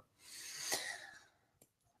 So,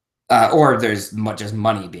 or there's just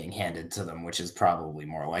money being handed to them, which is probably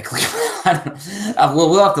more likely.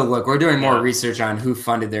 We'll have to look. We're doing more research on who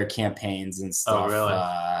funded their campaigns and stuff. Oh,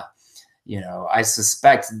 really? You know, I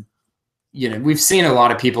suspect we've seen a lot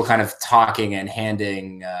of people kind of talking and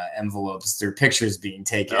handing envelopes through pictures being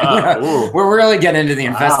taken. We're really getting into the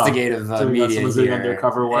investigative media here.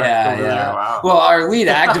 Undercover work yeah. There. Wow. Well, our lead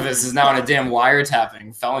activist is now on a damn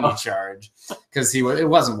wiretapping felony charge because it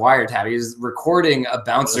wasn't wiretap. He was recording a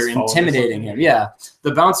bouncer intimidating him. Yeah,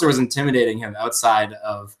 the bouncer was intimidating him outside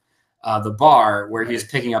of the bar where he was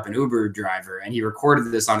picking up an Uber driver, and he recorded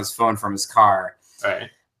this on his phone from his car. Right.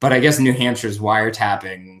 But I guess New Hampshire's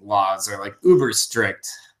wiretapping laws are like uber strict,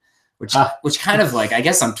 which kind of like, I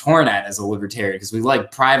guess I'm torn at as a libertarian because we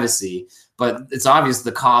like privacy, but it's obvious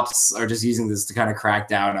the cops are just using this to kind of crack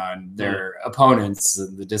down on their opponents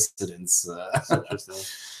and the dissidents. That's interesting.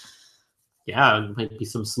 Yeah, there might be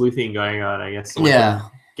some sleuthing going on, I guess.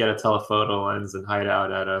 Get a telephoto lens and hide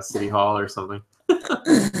out at a city hall or something.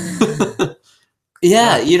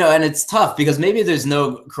 Yeah, and it's tough because maybe there's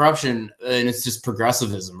no corruption and it's just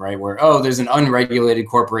progressivism, right? Where, there's an unregulated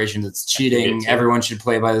corporation that's cheating. Everyone should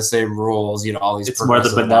play by the same rules. All these. It's more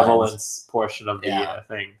the benevolence portion of the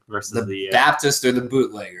thing versus the Baptist or the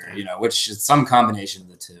bootlegger, which is some combination of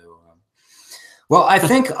the two. Well, I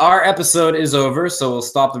think our episode is over, so we'll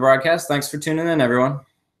stop the broadcast. Thanks for tuning in, everyone.